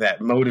event that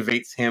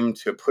motivates him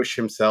to push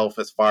himself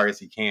as far as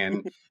he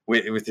can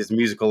with his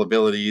musical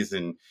abilities.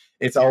 And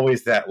it's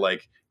always that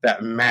like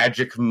that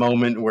magic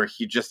moment where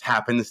he just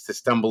happens to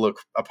stumble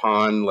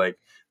upon like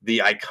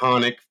the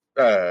iconic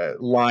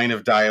line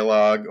of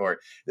dialogue. Or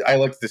I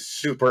like the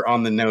super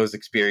on the nose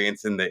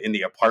experience in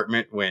the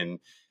apartment when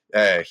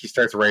he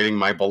starts writing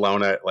My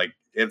Bologna. Like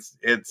it's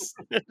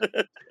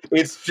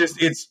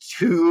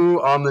too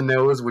on the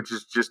nose, which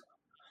is just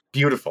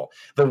beautiful.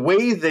 The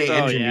way they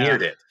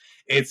engineered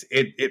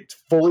it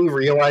fully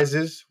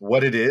realizes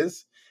what it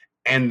is,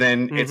 and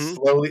then it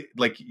slowly,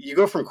 like, you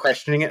go from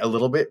questioning it a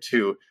little bit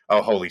to,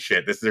 oh holy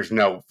shit, there's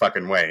no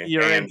fucking way.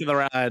 You're into the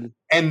ride.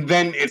 And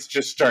then it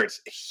just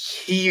starts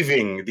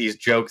heaving these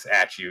jokes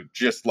at you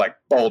just like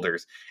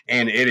boulders,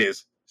 and it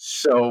is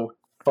so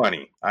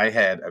funny. I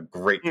had a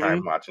great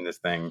time watching this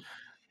thing,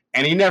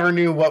 and you never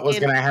knew what was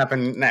going to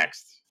happen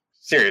next.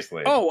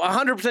 Seriously. Oh,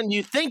 100%.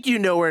 You think you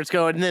know where it's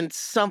going, and then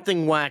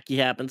something wacky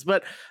happens.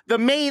 But the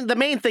main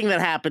thing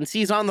that happens,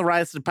 he's on the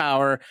rise to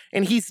power,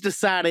 and he's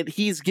decided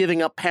he's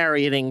giving up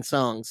parodying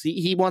songs.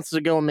 He wants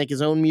to go and make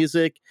his own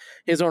music,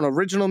 his own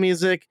original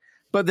music.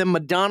 But then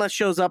Madonna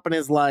shows up in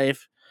his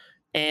life,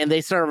 and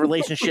they start a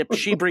relationship.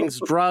 She brings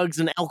drugs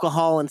and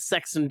alcohol and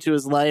sex into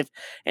his life,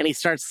 and he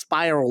starts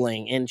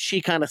spiraling, and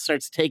she kind of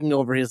starts taking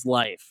over his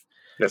life.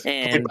 Yes,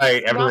 and by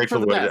Evan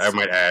Rachel Wood, I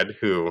might add,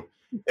 who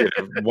did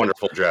a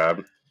wonderful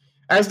job.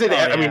 As did,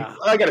 I mean,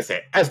 I gotta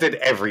say, as did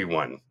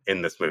everyone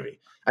in this movie.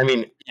 I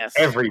mean,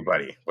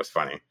 everybody was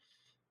funny.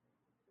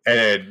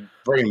 And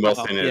Brian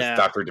Wilson is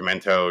Dr.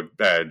 Demento,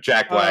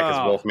 Jack Black is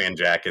Wolfman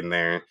Jack in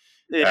there.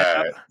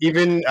 Yeah.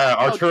 Even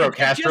Arturo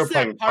Castro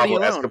playing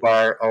Pablo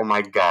Escobar. Oh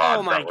my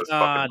god, that was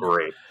fucking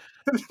great.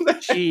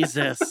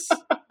 Jesus.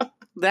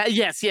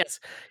 Yes.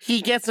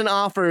 He gets an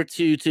offer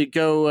to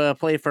go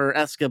play for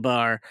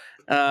Escobar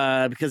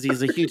because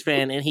he's a huge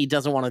fan and he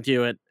doesn't want to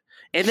do it.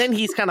 And then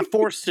he's kind of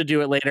forced to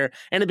do it later,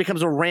 and it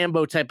becomes a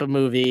Rambo type of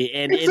movie,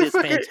 and it is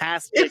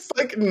fantastic. It's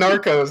like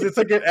Narcos. It's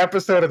like an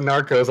episode of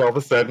Narcos all of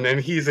a sudden,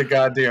 and he's a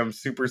goddamn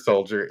super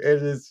soldier.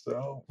 It is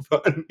so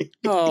funny.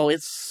 Oh,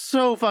 it's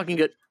so fucking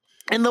good.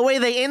 And the way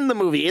they end the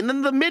movie, and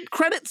then the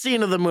mid-credit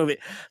scene of the movie,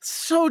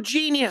 so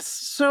genius.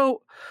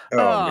 So,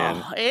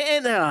 man.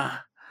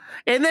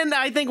 And then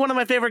I think one of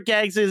my favorite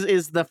gags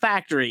is the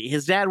factory.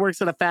 His dad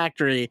works at a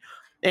factory,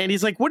 and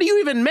he's like, what do you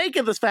even make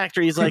of this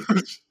factory? He's like...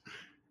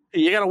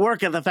 You got to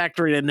work at the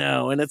factory to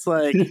know. And it's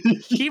like,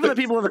 even the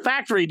people in the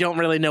factory don't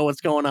really know what's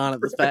going on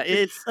at this factory.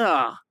 It's,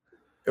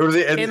 Or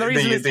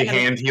the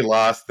hand he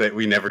lost that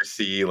we never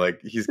see. Like,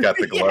 he's got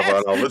the glove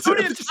on all the time.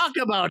 We didn't talk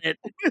about it.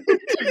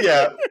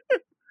 Yeah.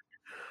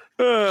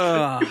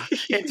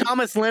 And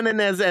Thomas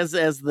Lennon as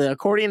the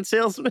accordion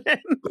salesman.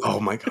 Oh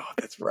my God,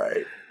 that's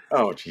right.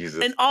 Oh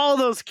Jesus! And all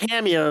those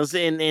cameos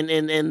at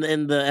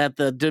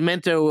the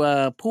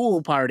Demento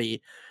pool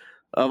party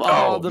of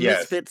all the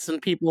misfits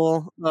and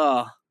people.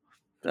 Damn!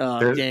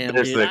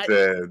 There's like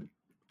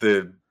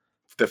the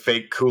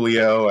fake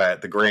Coolio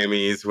at the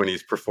Grammys when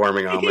he's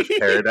performing Amish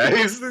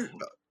Paradise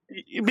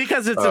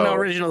because it's an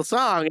original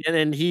song, and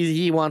then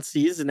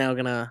he's now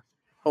gonna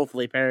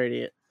hopefully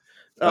parody it.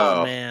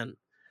 Oh man,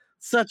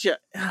 such a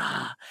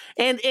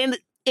and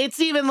it's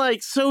even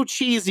like so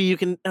cheesy. You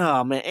can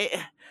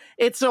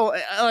it's so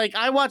like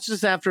I watched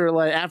this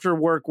after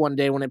work one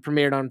day when it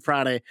premiered on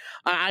Friday.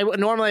 I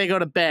normally go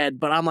to bed,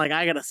 but I'm like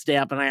I gotta stay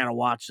up and I gotta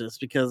watch this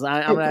because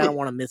I don't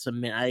want to miss a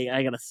minute.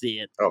 I gotta see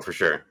it. Oh, for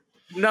sure.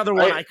 Another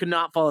one I could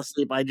not fall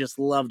asleep. I just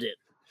loved it.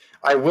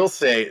 I will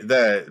say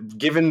that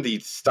given the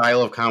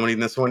style of comedy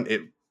in this one,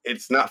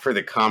 it's not for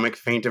the comic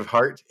faint of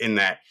heart in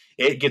that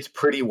it gets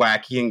pretty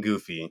wacky and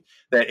goofy.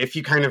 That if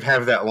you kind of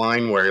have that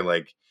line where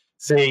like,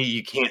 say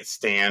you can't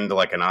stand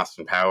like an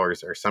Austin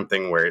Powers or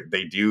something where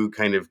they do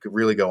kind of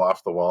really go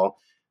off the wall.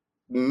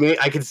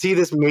 I could see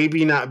this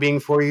maybe not being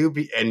for you,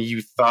 and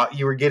you thought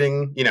you were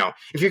getting,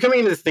 if you're coming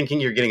into this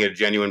thinking you're getting a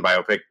genuine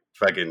biopic,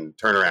 fucking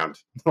turn around.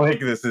 Like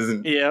this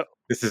isn't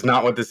This is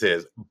not what this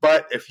is.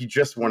 But if you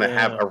just want to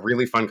have a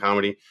really fun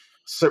comedy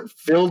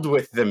filled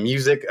with the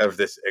music of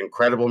this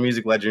incredible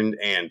music legend,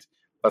 and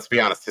let's be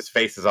honest, his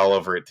face is all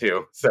over it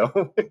too.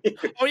 So,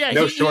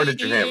 no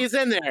shortage of him. He's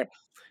in there.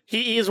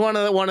 He is one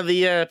of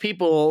the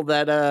people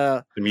that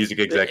the music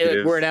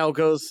executive Weird Al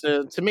goes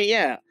to meet.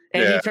 Yeah,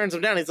 and he turns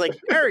him down. He's like,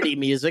 parody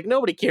music.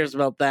 Nobody cares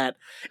about that.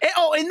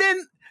 And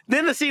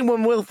then the scene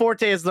when Will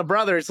Forte is the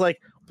brother. It's like,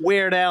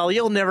 Weird Al,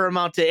 you'll never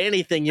amount to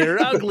anything. You're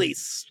ugly,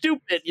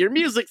 stupid. Your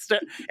music's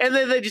and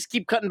then they just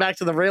keep cutting back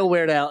to the real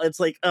Weird Al.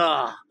 It's like,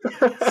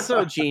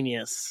 so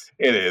genius.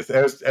 It is.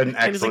 It was an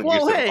excellent use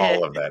of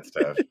all of that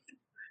stuff.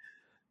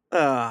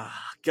 Oh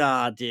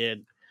God,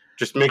 dude.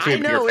 Just makes me. I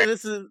know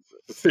this is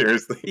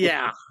seriously.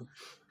 Yeah.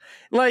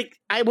 Like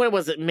what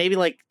was it? Maybe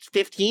like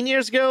 15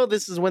 years ago.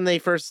 This is when they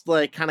first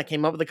like kind of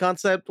came up with the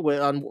concept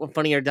on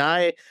Funny or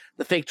Die,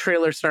 the fake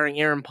trailer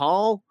starring Aaron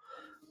Paul.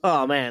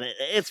 Oh man,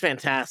 it's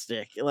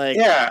fantastic! Like,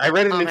 yeah, I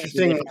read an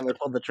interesting. They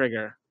pulled the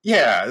trigger.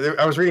 Yeah,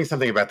 I was reading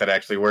something about that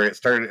actually, where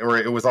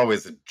it was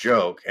always a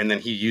joke, and then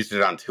he used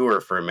it on tour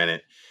for a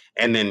minute,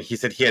 and then he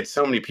said he had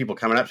so many people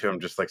coming up to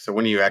him, just like, so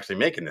when are you actually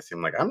making this?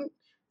 I'm like,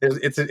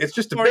 it's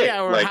just a bit.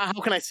 Yeah, or like, how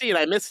can I see it?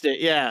 I missed it.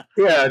 Yeah.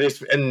 Yeah,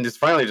 it's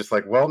finally just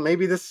like, well,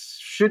 maybe this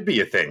should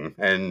be a thing,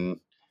 and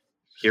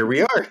here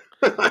we are.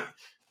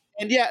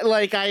 And yeah,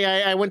 like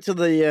I went to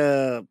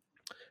the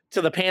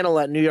panel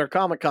at New York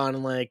Comic Con,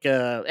 and like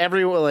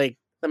everyone, like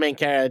the main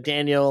character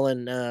Daniel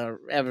and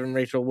Evan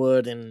Rachel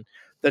Wood and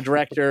the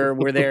director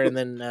were there, and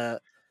then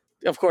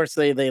of course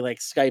they like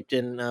Skyped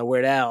in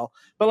Weird Al,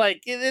 but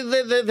like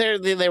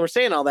they were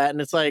saying all that, and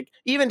it's like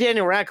even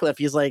Daniel Radcliffe,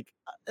 he's like,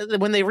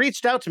 when they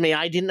reached out to me,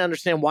 I didn't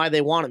understand why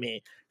they wanted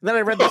me. And then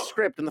I read the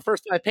script, and the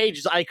first 5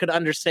 pages, I could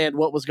understand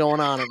what was going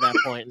on at that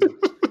point.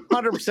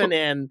 100%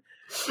 in,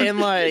 and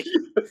like,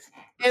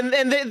 and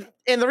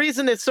the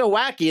reason it's so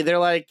wacky, they're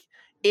like,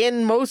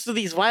 in most of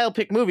these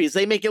biopic movies,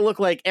 they make it look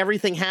like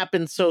everything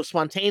happens so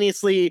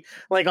spontaneously,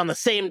 like on the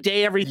same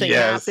day everything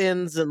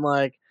happens, and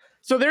like,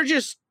 so they're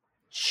just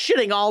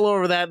shitting all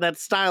over that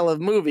style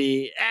of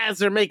movie as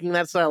they're making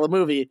that style of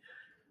movie.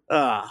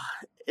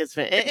 It's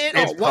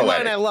poetic, one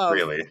line I love,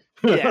 really.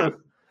 Yeah,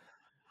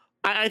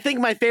 I think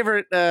my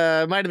favorite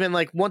might have been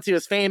like, once he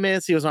was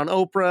famous, he was on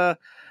Oprah.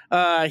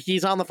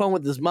 He's on the phone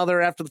with his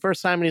mother after the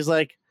first time, and he's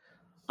like,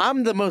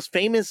 "I'm the most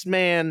famous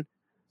man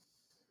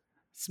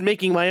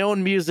making my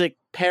own music,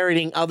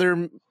 parodying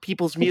other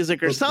people's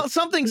music," or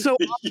something so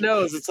off the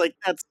nose. It's like,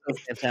 that's so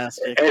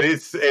fantastic. And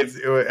it's as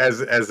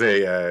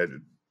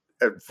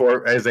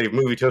a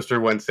movie toaster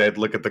once said,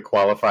 look at the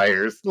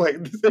qualifiers. Like,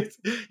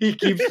 he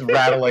keeps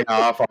rattling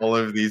off all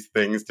of these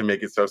things to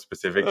make it so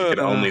specific. It can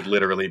only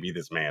literally be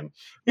this man.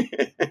 And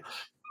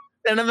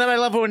then I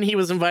love when he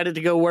was invited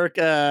to go work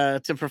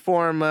to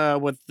perform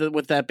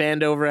with that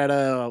band over at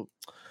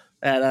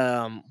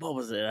what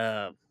was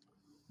it?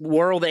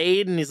 World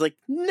Aid, and he's like,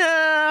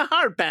 nah,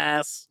 hard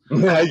pass.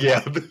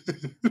 Yeah.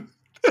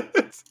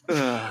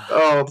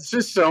 It's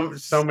just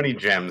so many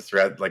gems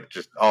throughout, like,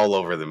 just all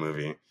over the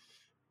movie.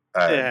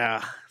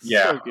 Yeah.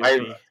 So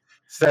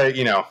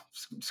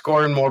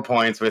scoring more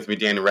points with me,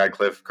 Daniel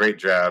Radcliffe. Great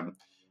job.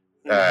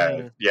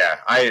 Yeah,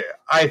 I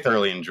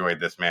thoroughly enjoyed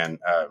this, man.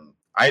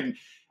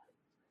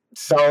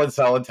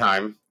 Solid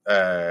time.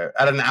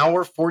 At an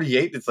hour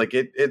 48, it's like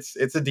it's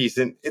a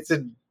decent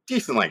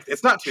length.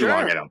 It's not too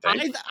long, I don't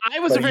think. I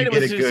was afraid it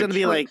was just going to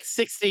be like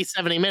 60,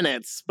 70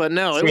 minutes, but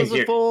no, it was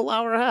a full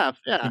hour and a half.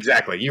 Yeah,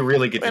 exactly. You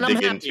really get to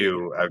dig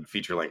into a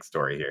feature-length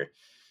story here.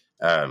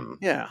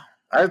 Yeah.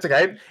 I think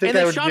and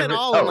they shot it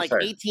all in like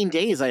 18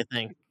 days, I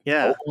think.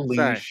 Yeah. Holy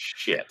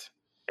shit.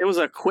 It was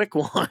a quick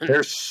one.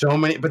 There's so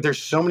many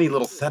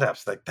little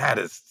setups. Like, that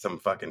is some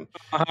fucking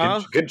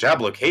good job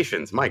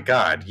locations. My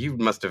God, you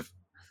must have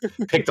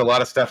picked a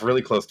lot of stuff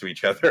really close to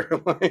each other.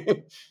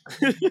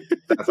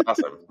 That's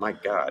awesome. My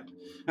God.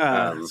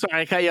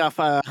 Sorry, I cut you off.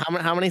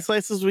 How many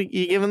slices you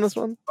giving this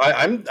one?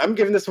 I'm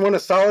giving this one a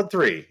solid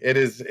 3. It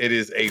is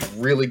a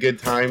really good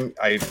time.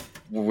 I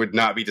would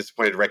not be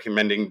disappointed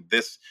recommending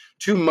this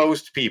to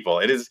most people.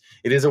 It is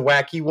a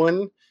wacky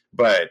one,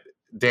 but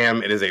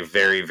damn, it is a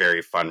very,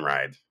 very fun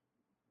ride.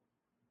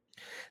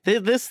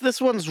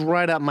 This one's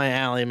right up my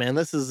alley, man.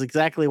 This is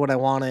exactly what I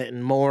wanted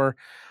and more.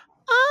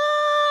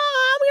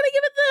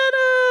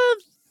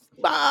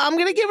 I'm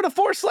gonna give it a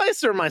 4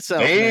 slicer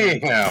myself.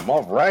 Damn,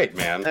 all right,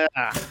 man.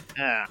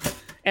 Yeah.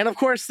 And of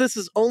course, this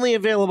is only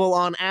available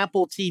on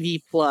Apple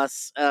TV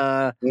Plus.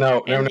 No.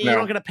 You're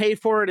not gonna pay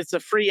for it. It's a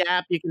free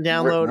app you can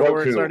download, Roku.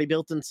 or it's already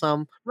built in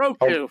some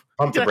Roku.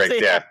 Pump the brakes,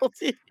 yeah.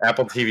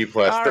 Apple TV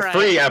Plus, all the right.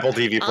 Free Apple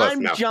TV Plus.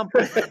 I'm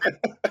jumping.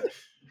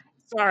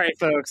 Sorry,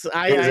 folks.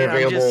 It is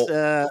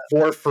available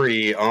for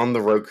free on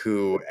the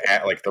Roku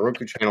app, like the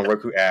Roku channel,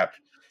 Roku app.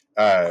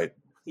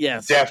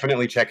 Yes,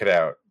 definitely check it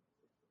out.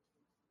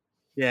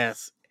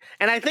 Yes,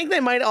 and I think they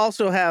might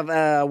also have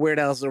Weird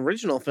Al's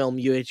original film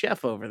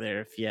UHF over there.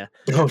 If you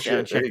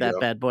check that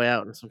bad boy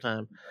out in some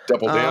time.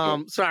 Double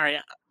down. Sorry,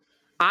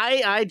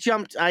 I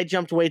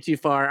jumped way too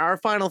far. Our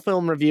final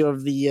film review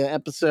of the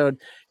episode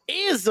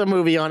is a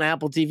movie on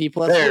Apple TV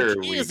Plus,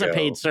 which is a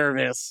paid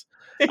service.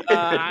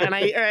 And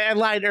I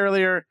lied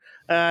earlier.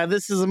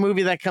 This is a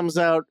movie that comes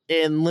out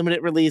in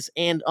limited release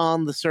and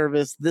on the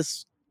service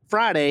this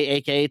Friday,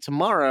 aka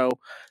tomorrow,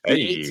 the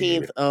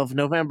 18th of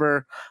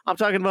November. I'm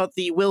talking about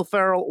the Will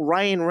Ferrell,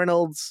 Ryan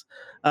Reynolds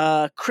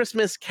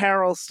Christmas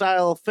Carol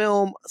style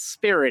film,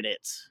 Spirited.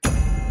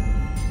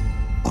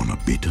 On a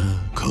bitter,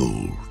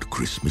 cold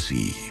Christmas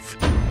Eve,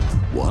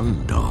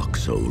 one dark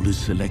soul is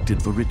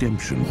selected for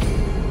redemption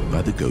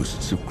by the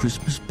ghosts of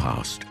Christmas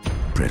past,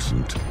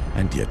 present,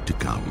 and yet to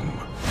come.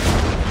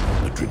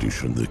 A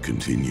tradition that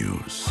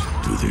continues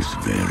to this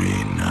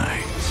very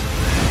night.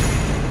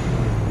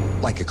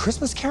 Like a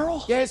Christmas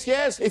Carol? Yes,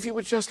 if you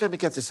would just let me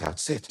get this out.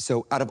 Sit.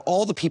 So out of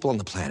all the people on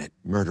the planet,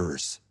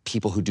 murderers,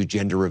 people who do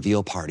gender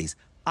reveal parties,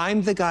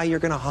 I'm the guy you're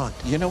gonna haunt.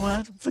 You know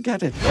what?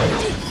 Forget it.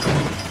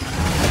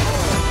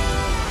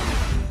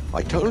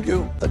 I told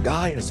you, the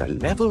guy is a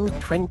level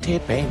 20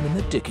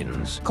 Benjamin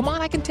Dickens. Come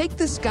on, I can take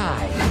this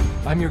guy.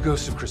 I'm your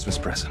ghost of Christmas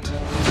present.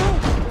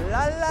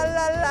 La la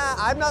la la,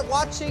 I'm not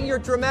watching your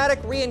dramatic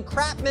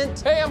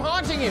re-encrapment. Hey, I'm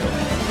haunting you.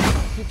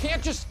 You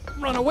can't just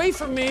run away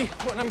from me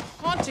when I'm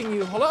haunting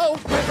you. Hello?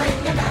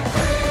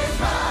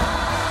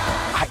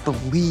 I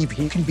believe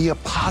he can be a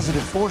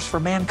positive force for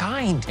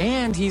mankind.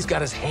 And he's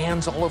got his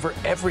hands all over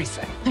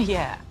everything.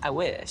 Yeah, I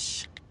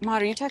wish.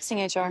 Maud, are you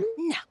texting HR?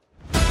 No.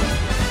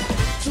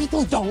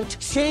 People don't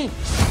change.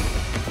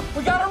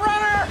 We got a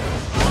runner!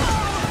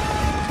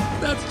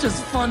 That's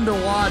just fun to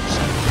watch.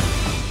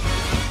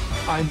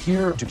 I'm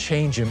here to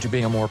change him to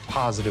being a more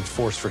positive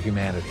force for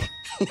humanity.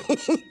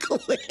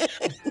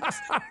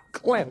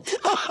 Clint.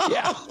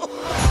 Yeah.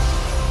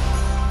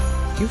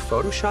 You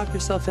Photoshop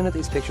yourself into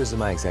these pictures of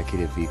my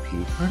executive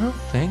VP? I don't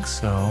think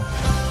so.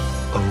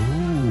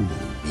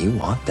 Oh, you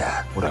want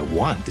that? What I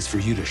want is for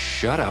you to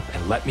shut up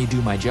and let me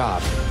do my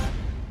job.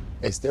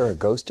 Is there a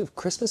ghost of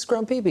Christmas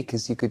Grumpy?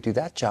 Because you could do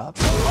that job.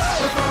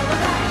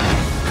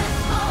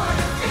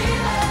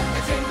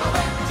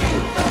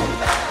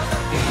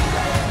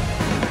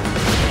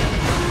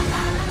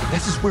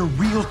 This is where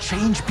real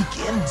change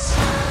begins.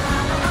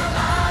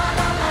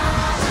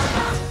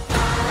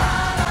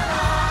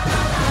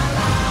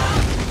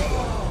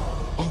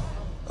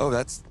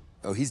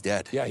 Oh, he's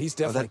dead. Yeah, he's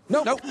definitely.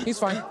 No, he's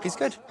fine. He's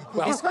good.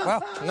 Well,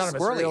 none of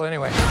it's real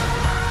anyway.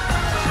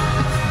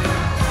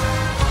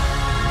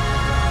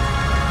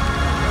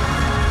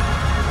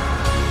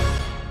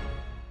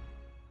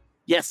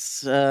 Yes,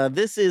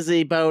 this is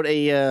about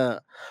a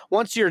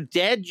once you're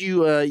dead,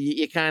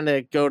 you kind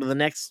of go to the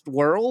next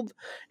world,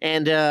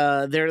 and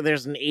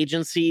there's an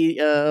agency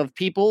of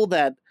people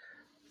that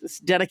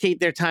dedicate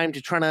their time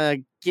to trying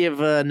to give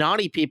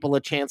naughty people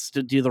a chance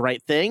to do the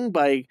right thing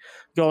by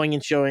going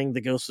and showing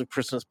the ghosts of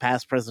Christmas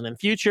past, present, and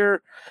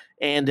future.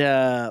 And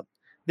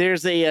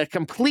there's a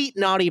complete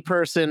naughty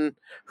person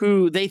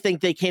who they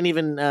think they can't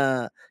even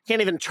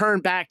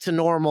turn back to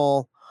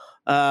normal.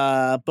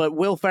 But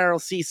Will Ferrell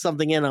sees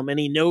something in him, and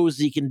he knows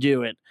he can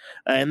do it.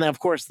 And then, of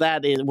course,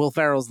 that is Will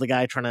Ferrell's the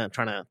guy trying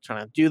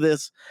to do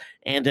this.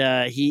 And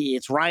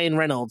it's Ryan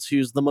Reynolds,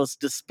 who's the most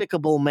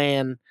despicable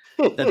man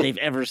that they've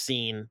ever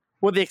seen,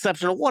 with the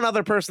exception of one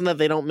other person that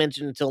they don't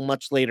mention until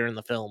much later in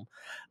the film.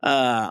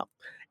 And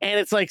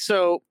it's like,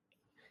 so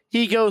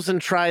he goes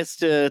and tries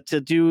to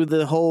do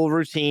the whole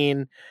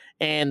routine.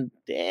 And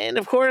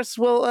of course,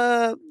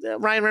 well,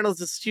 Ryan Reynolds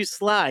is too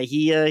sly.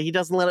 He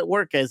doesn't let it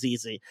work as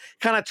easy.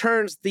 Kind of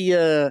turns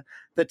the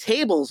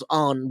tables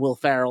on Will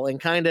Ferrell and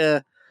kind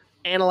of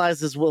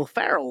analyzes Will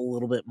Ferrell a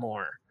little bit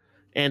more,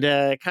 and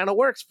it kind of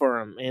works for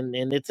him.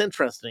 And it's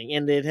interesting,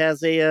 and it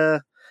has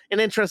an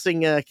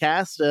interesting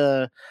cast.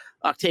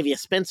 Octavia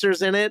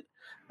Spencer's in it.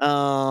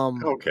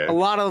 Okay. A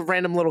lot of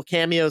random little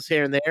cameos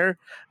here and there.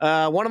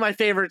 One of my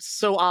favorites,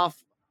 so off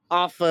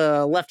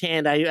left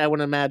hand, I would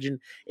imagine,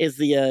 is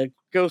the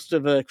Ghost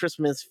of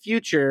Christmas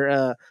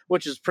Future,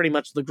 which is pretty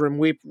much the Grim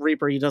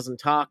Reaper. He doesn't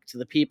talk to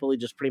the people; he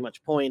just pretty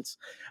much points.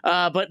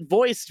 But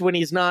voiced when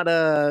he's not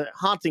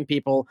haunting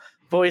people,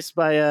 voiced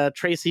by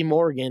Tracy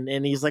Morgan,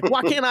 and he's like,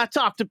 "Why can't I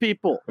talk to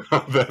people?"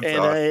 That's and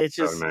awesome. it's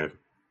just. So nice.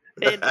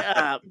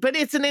 But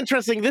it's an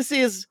interesting. This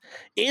is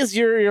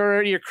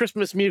your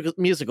Christmas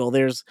musical.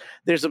 There's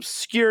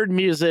obscured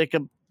music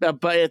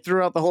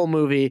throughout the whole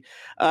movie.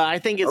 I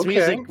think it's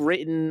music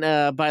written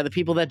by the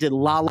people that did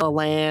La La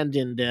Land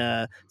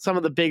and some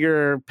of the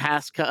bigger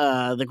past,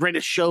 The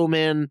Greatest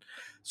Showman.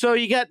 So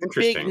you got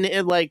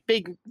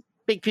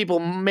big people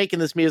making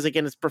this music,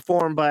 and it's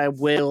performed by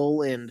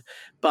Will and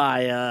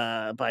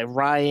by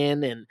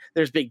Ryan, and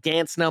there's big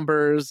dance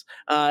numbers.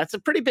 It's a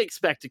pretty big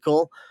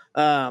spectacle.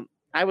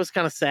 I was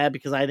kind of sad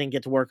because I didn't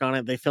get to work on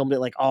it. They filmed it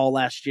like all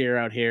last year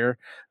out here.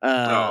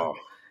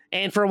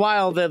 And for a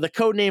while, the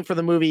code name for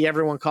the movie,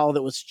 everyone called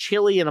it was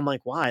Chili. And I'm like,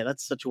 why?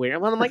 That's such a weird.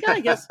 And I'm like, I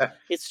guess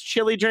it's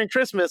chilly during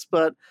Christmas,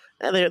 but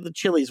the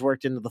chili's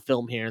worked into the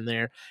film here and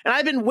there. And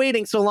I've been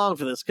waiting so long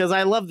for this because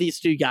I love these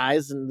two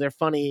guys and they're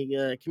funny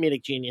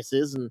comedic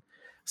geniuses. And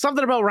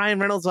something about Ryan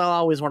Reynolds I'll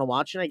always want to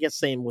watch, and I guess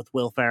same with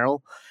Will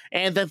Ferrell.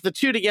 And that the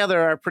two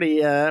together are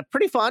pretty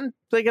fun.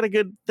 They got a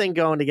good thing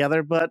going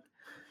together, but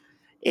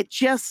it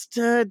just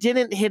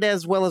didn't hit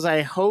as well as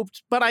I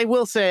hoped. But I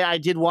will say I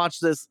did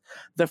watch this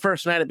the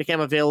first night it became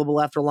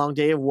available after a long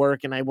day of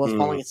work, and I was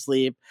falling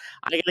asleep.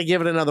 I got to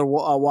give it another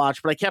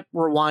watch, but I kept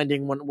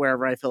rewinding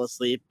wherever I fell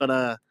asleep. But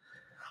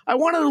I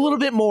wanted a little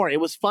bit more. It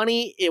was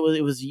funny. It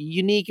was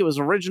unique. It was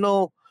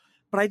original.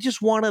 But I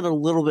just wanted a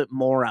little bit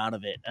more out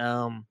of it.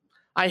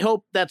 I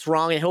hope that's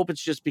wrong. I hope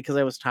it's just because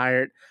I was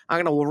tired.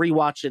 I'm going to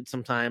rewatch it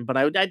sometime. But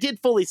I did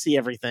fully see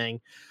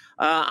everything.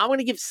 I'm going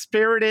to give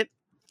Spirited,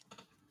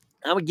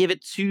 I would give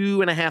it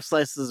 2.5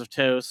 slices of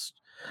toast.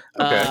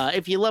 Okay.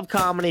 If you love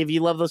comedy, if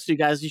you love those two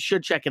guys, you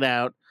should check it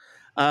out.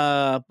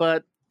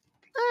 But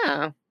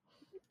I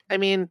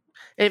mean,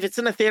 if it's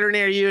in a theater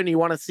near you and you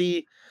want to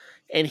see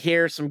and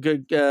hear some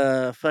good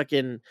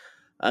fucking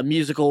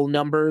musical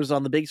numbers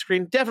on the big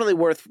screen, definitely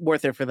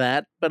worth it for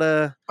that.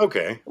 But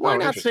okay, why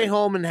not stay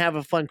home and have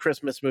a fun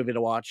Christmas movie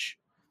to watch?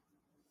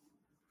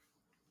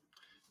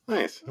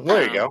 Nice. Well,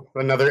 there you go.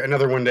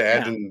 Another one to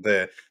add in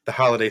the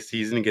holiday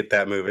season and get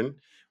that moving.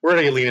 We're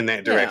already leaning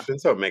that direction,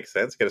 so it makes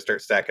sense. Got to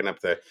start stacking up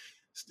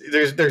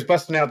there's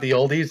busting out the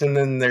oldies, and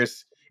then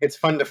it's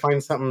fun to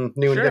find something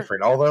new and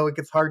different. Although it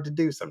gets hard to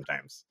do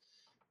sometimes.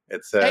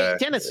 It's hey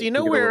Dennis, you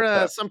know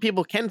where some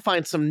people can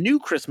find some new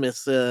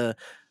Christmas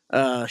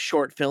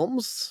short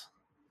films?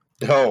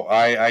 Oh,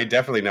 I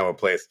definitely know a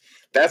place.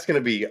 That's going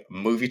to be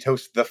Movie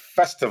Toast the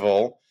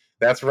Festival.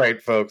 That's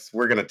right, folks.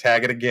 We're going to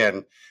tag it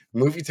again.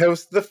 Movie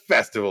Toast the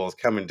Festival is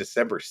coming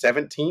December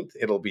 17th.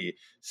 It'll be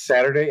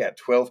Saturday at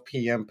 12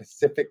 p.m.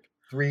 Pacific,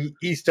 3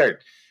 Eastern.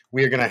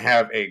 We are going to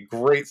have a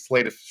great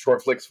slate of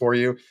short flicks for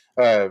you.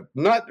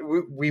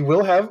 We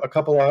will have a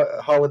couple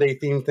of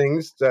holiday-themed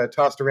things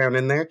tossed around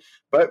in there,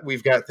 but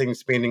we've got things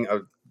spanning a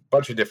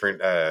bunch of different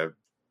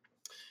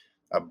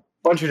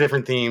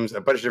themes,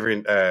 a bunch of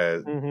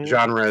different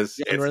genres.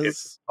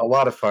 It's a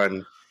lot of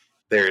fun.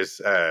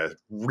 There's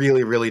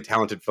really, really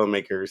talented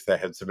filmmakers that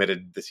have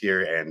submitted this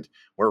year, and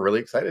we're really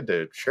excited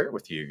to share it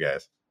with you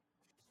guys.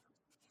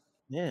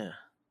 Yeah.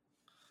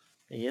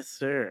 Yes,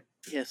 sir.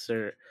 Yes,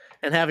 sir.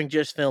 And having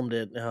just filmed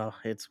it,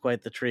 it's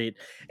quite the treat.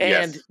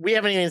 And we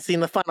haven't even seen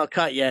the final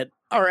cut yet.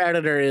 Our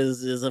editor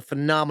is a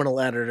phenomenal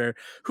editor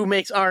who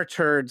makes our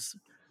turds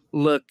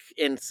look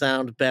and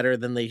sound better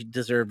than they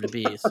deserve to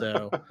be.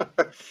 So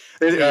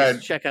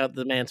check out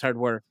the man's hard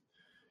work.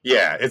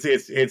 Yeah,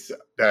 it's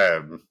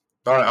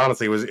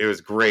honestly, it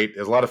was great. It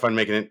was a lot of fun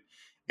making it,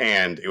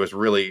 and it was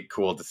really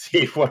cool to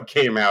see what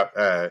came out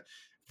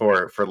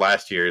for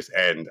last year's.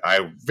 And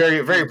I'm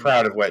very, very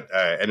proud of what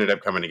ended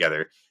up coming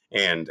together.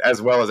 And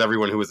as well as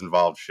everyone who was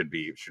involved should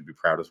be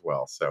proud as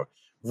well. So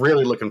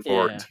really looking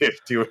forward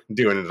to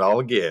doing it all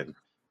again.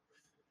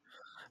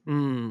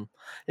 And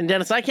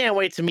Dennis, I can't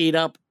wait to meet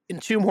up in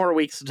 2 more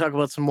weeks to talk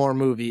about some more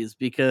movies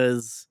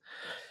because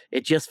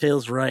it just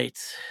feels right.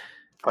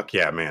 Fuck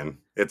yeah, man!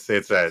 It's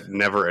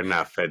never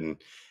enough. And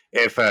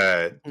if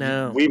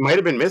we might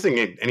have been missing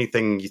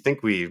anything you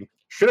think we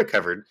should have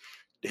covered,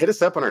 hit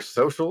us up on our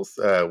socials.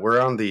 We're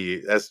on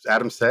as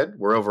Adam said,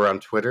 we're over on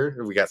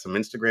Twitter. We got some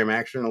Instagram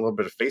action, a little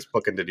bit of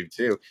Facebooking to do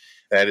too.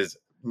 That is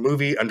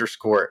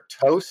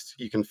movie_toast.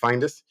 You can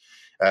find us.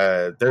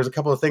 There's a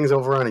couple of things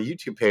over on a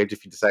YouTube page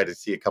if you decide to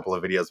see a couple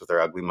of videos with our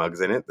ugly mugs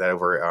in it. That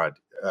over on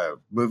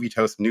Movie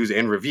Toast News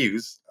and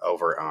Reviews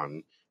over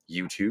on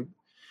YouTube.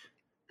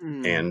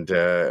 And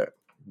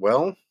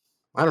well,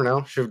 I don't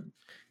know. Should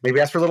maybe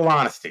ask for a little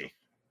honesty.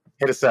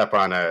 Hit us up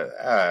on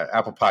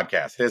Apple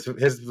Podcast. His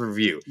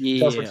review.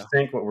 Tell us what you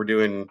think, what we're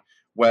doing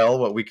well,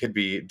 what we could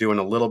be doing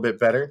a little bit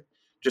better.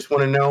 Just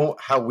want to know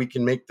how we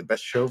can make the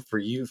best show for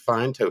you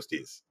fine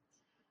toasties.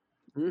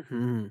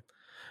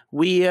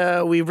 We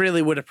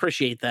really would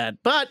appreciate that.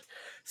 But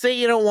say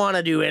you don't want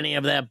to do any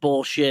of that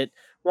bullshit.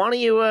 Why don't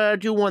you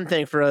do one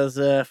thing for us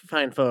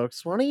fine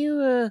folks? Why don't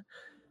you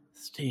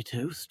stay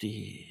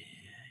toasty?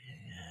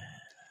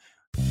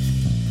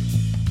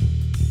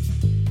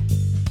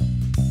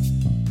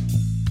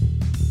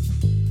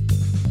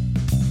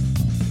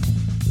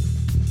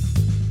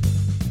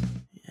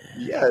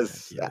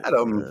 Yes,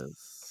 Adam.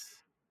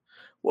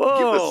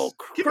 Whoa,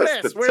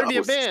 Chris, where have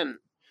you been?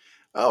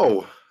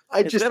 Oh,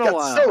 I just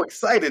got so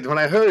excited when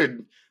I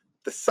heard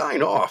the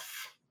sign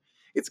off.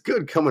 It's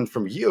good coming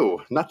from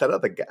you, not that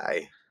other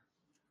guy.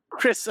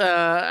 Chris,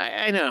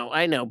 I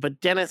know,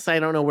 but Dennis, I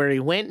don't know where he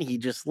went. He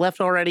just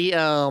left already.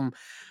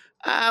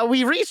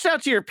 We reached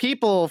out to your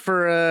people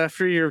for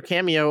your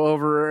cameo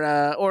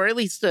over, or at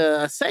least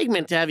a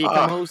segment to have you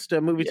come host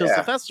a Movie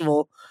Toast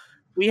Festival.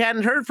 We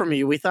hadn't heard from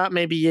you. We thought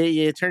maybe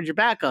you turned your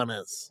back on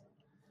us.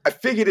 I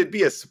figured it'd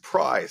be a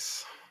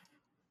surprise.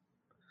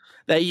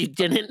 That you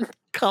didn't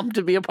come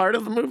to be a part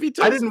of the Movie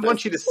Toast I didn't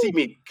want you to see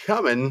me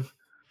coming,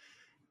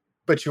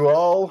 but you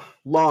all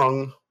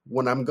long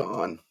when I'm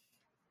gone.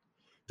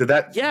 Did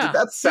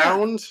that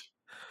sound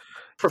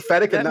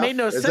prophetic enough? That made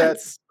no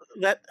sense.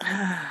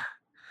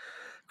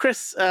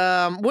 Chris,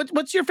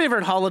 what's your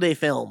favorite holiday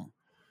film?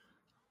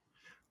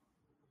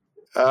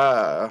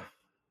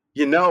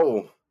 You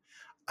know,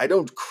 I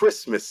don't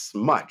Christmas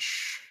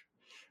much.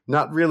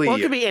 Not really. Well,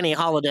 it could be any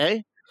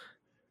holiday.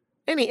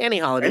 Any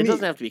holiday. It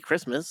doesn't have to be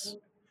Christmas.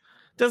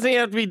 It doesn't even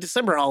have to be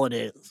December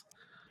holidays.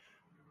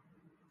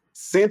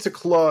 Santa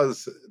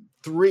Claus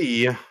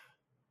 3.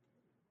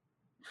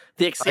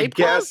 The Escape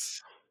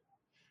Clause?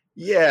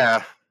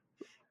 Yeah.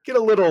 Get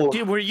a little.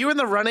 Dude, were you in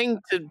the running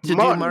to do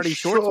Marty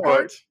Short's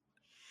part?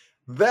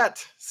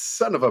 That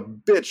son of a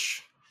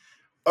bitch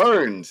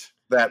earned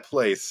that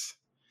place.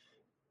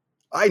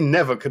 I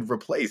never could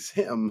replace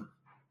him.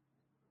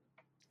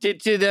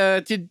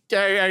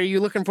 Are you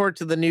looking forward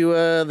to the new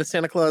the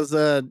Santa Claus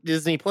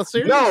Disney Plus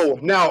series? No,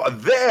 now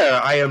there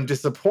I am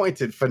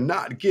disappointed for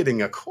not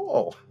getting a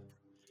call.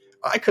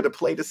 I could have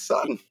played his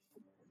son.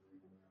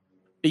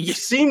 You've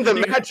seen the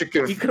magic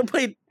of you could have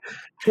played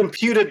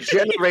computer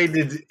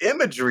generated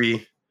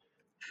imagery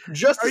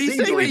just as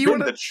easily been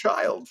the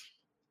child.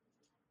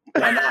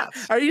 Why not?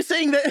 Are you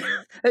saying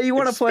that you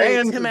want to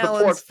play Tim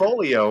Allen's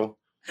portfolio?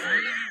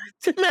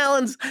 Tim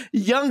Allen's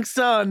young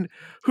son,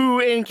 who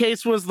in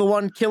case was the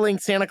one killing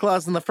Santa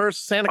Claus in the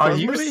first Santa Claus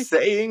movie? Are you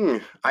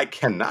saying I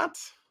cannot?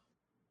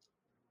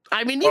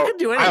 I mean, you can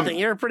do anything.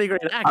 You're a pretty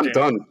great actor. I'm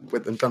done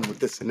with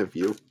this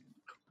interview.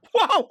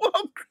 Whoa,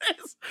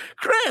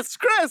 Chris,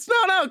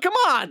 no, come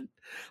on.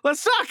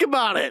 Let's talk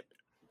about it.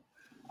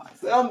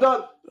 I'm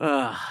done.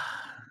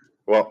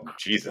 Well,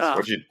 Jesus,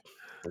 what'd you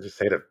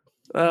say to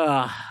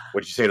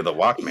the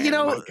Walkman? You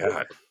know, my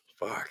God.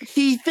 Fuck.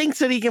 He thinks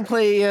that he can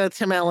play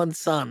Tim Allen's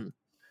son.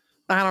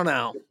 I don't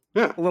know.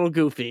 Yeah. A little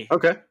goofy.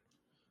 Okay.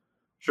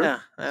 Sure. Yeah,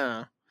 I don't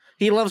know.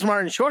 He loves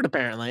Martin Short,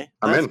 apparently.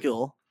 I'm That's in.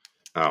 cool.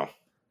 Oh.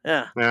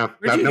 Yeah. Yeah.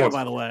 Where'd you go,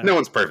 by the way? No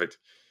one's perfect.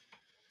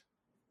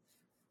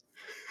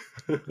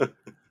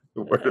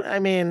 I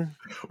mean,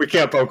 we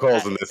can't poke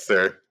holes in this,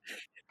 sir.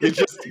 We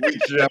just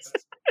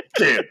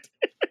can't.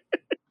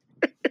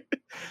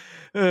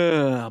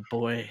 Oh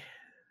boy,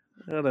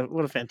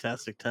 what a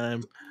fantastic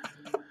time.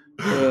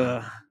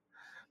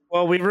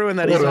 Well, we ruined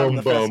that he's on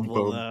the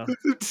festival, though.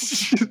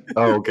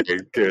 Oh, okay,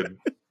 good.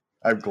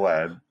 I'm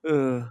glad.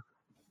 You're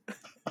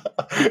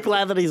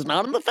glad that he's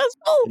not on the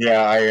festival?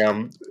 Yeah, I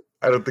am.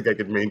 I don't think I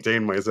could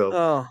maintain myself.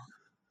 Oh.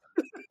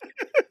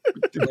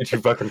 Too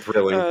fucking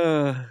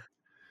thrilling.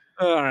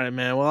 All right,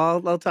 man.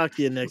 Well, I'll talk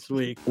to you next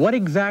week. What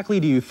exactly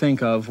do you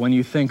think of when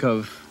you think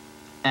of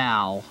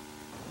Al?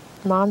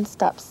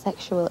 Non-stop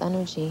sexual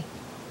energy.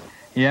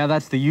 Yeah,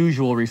 that's the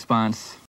usual response.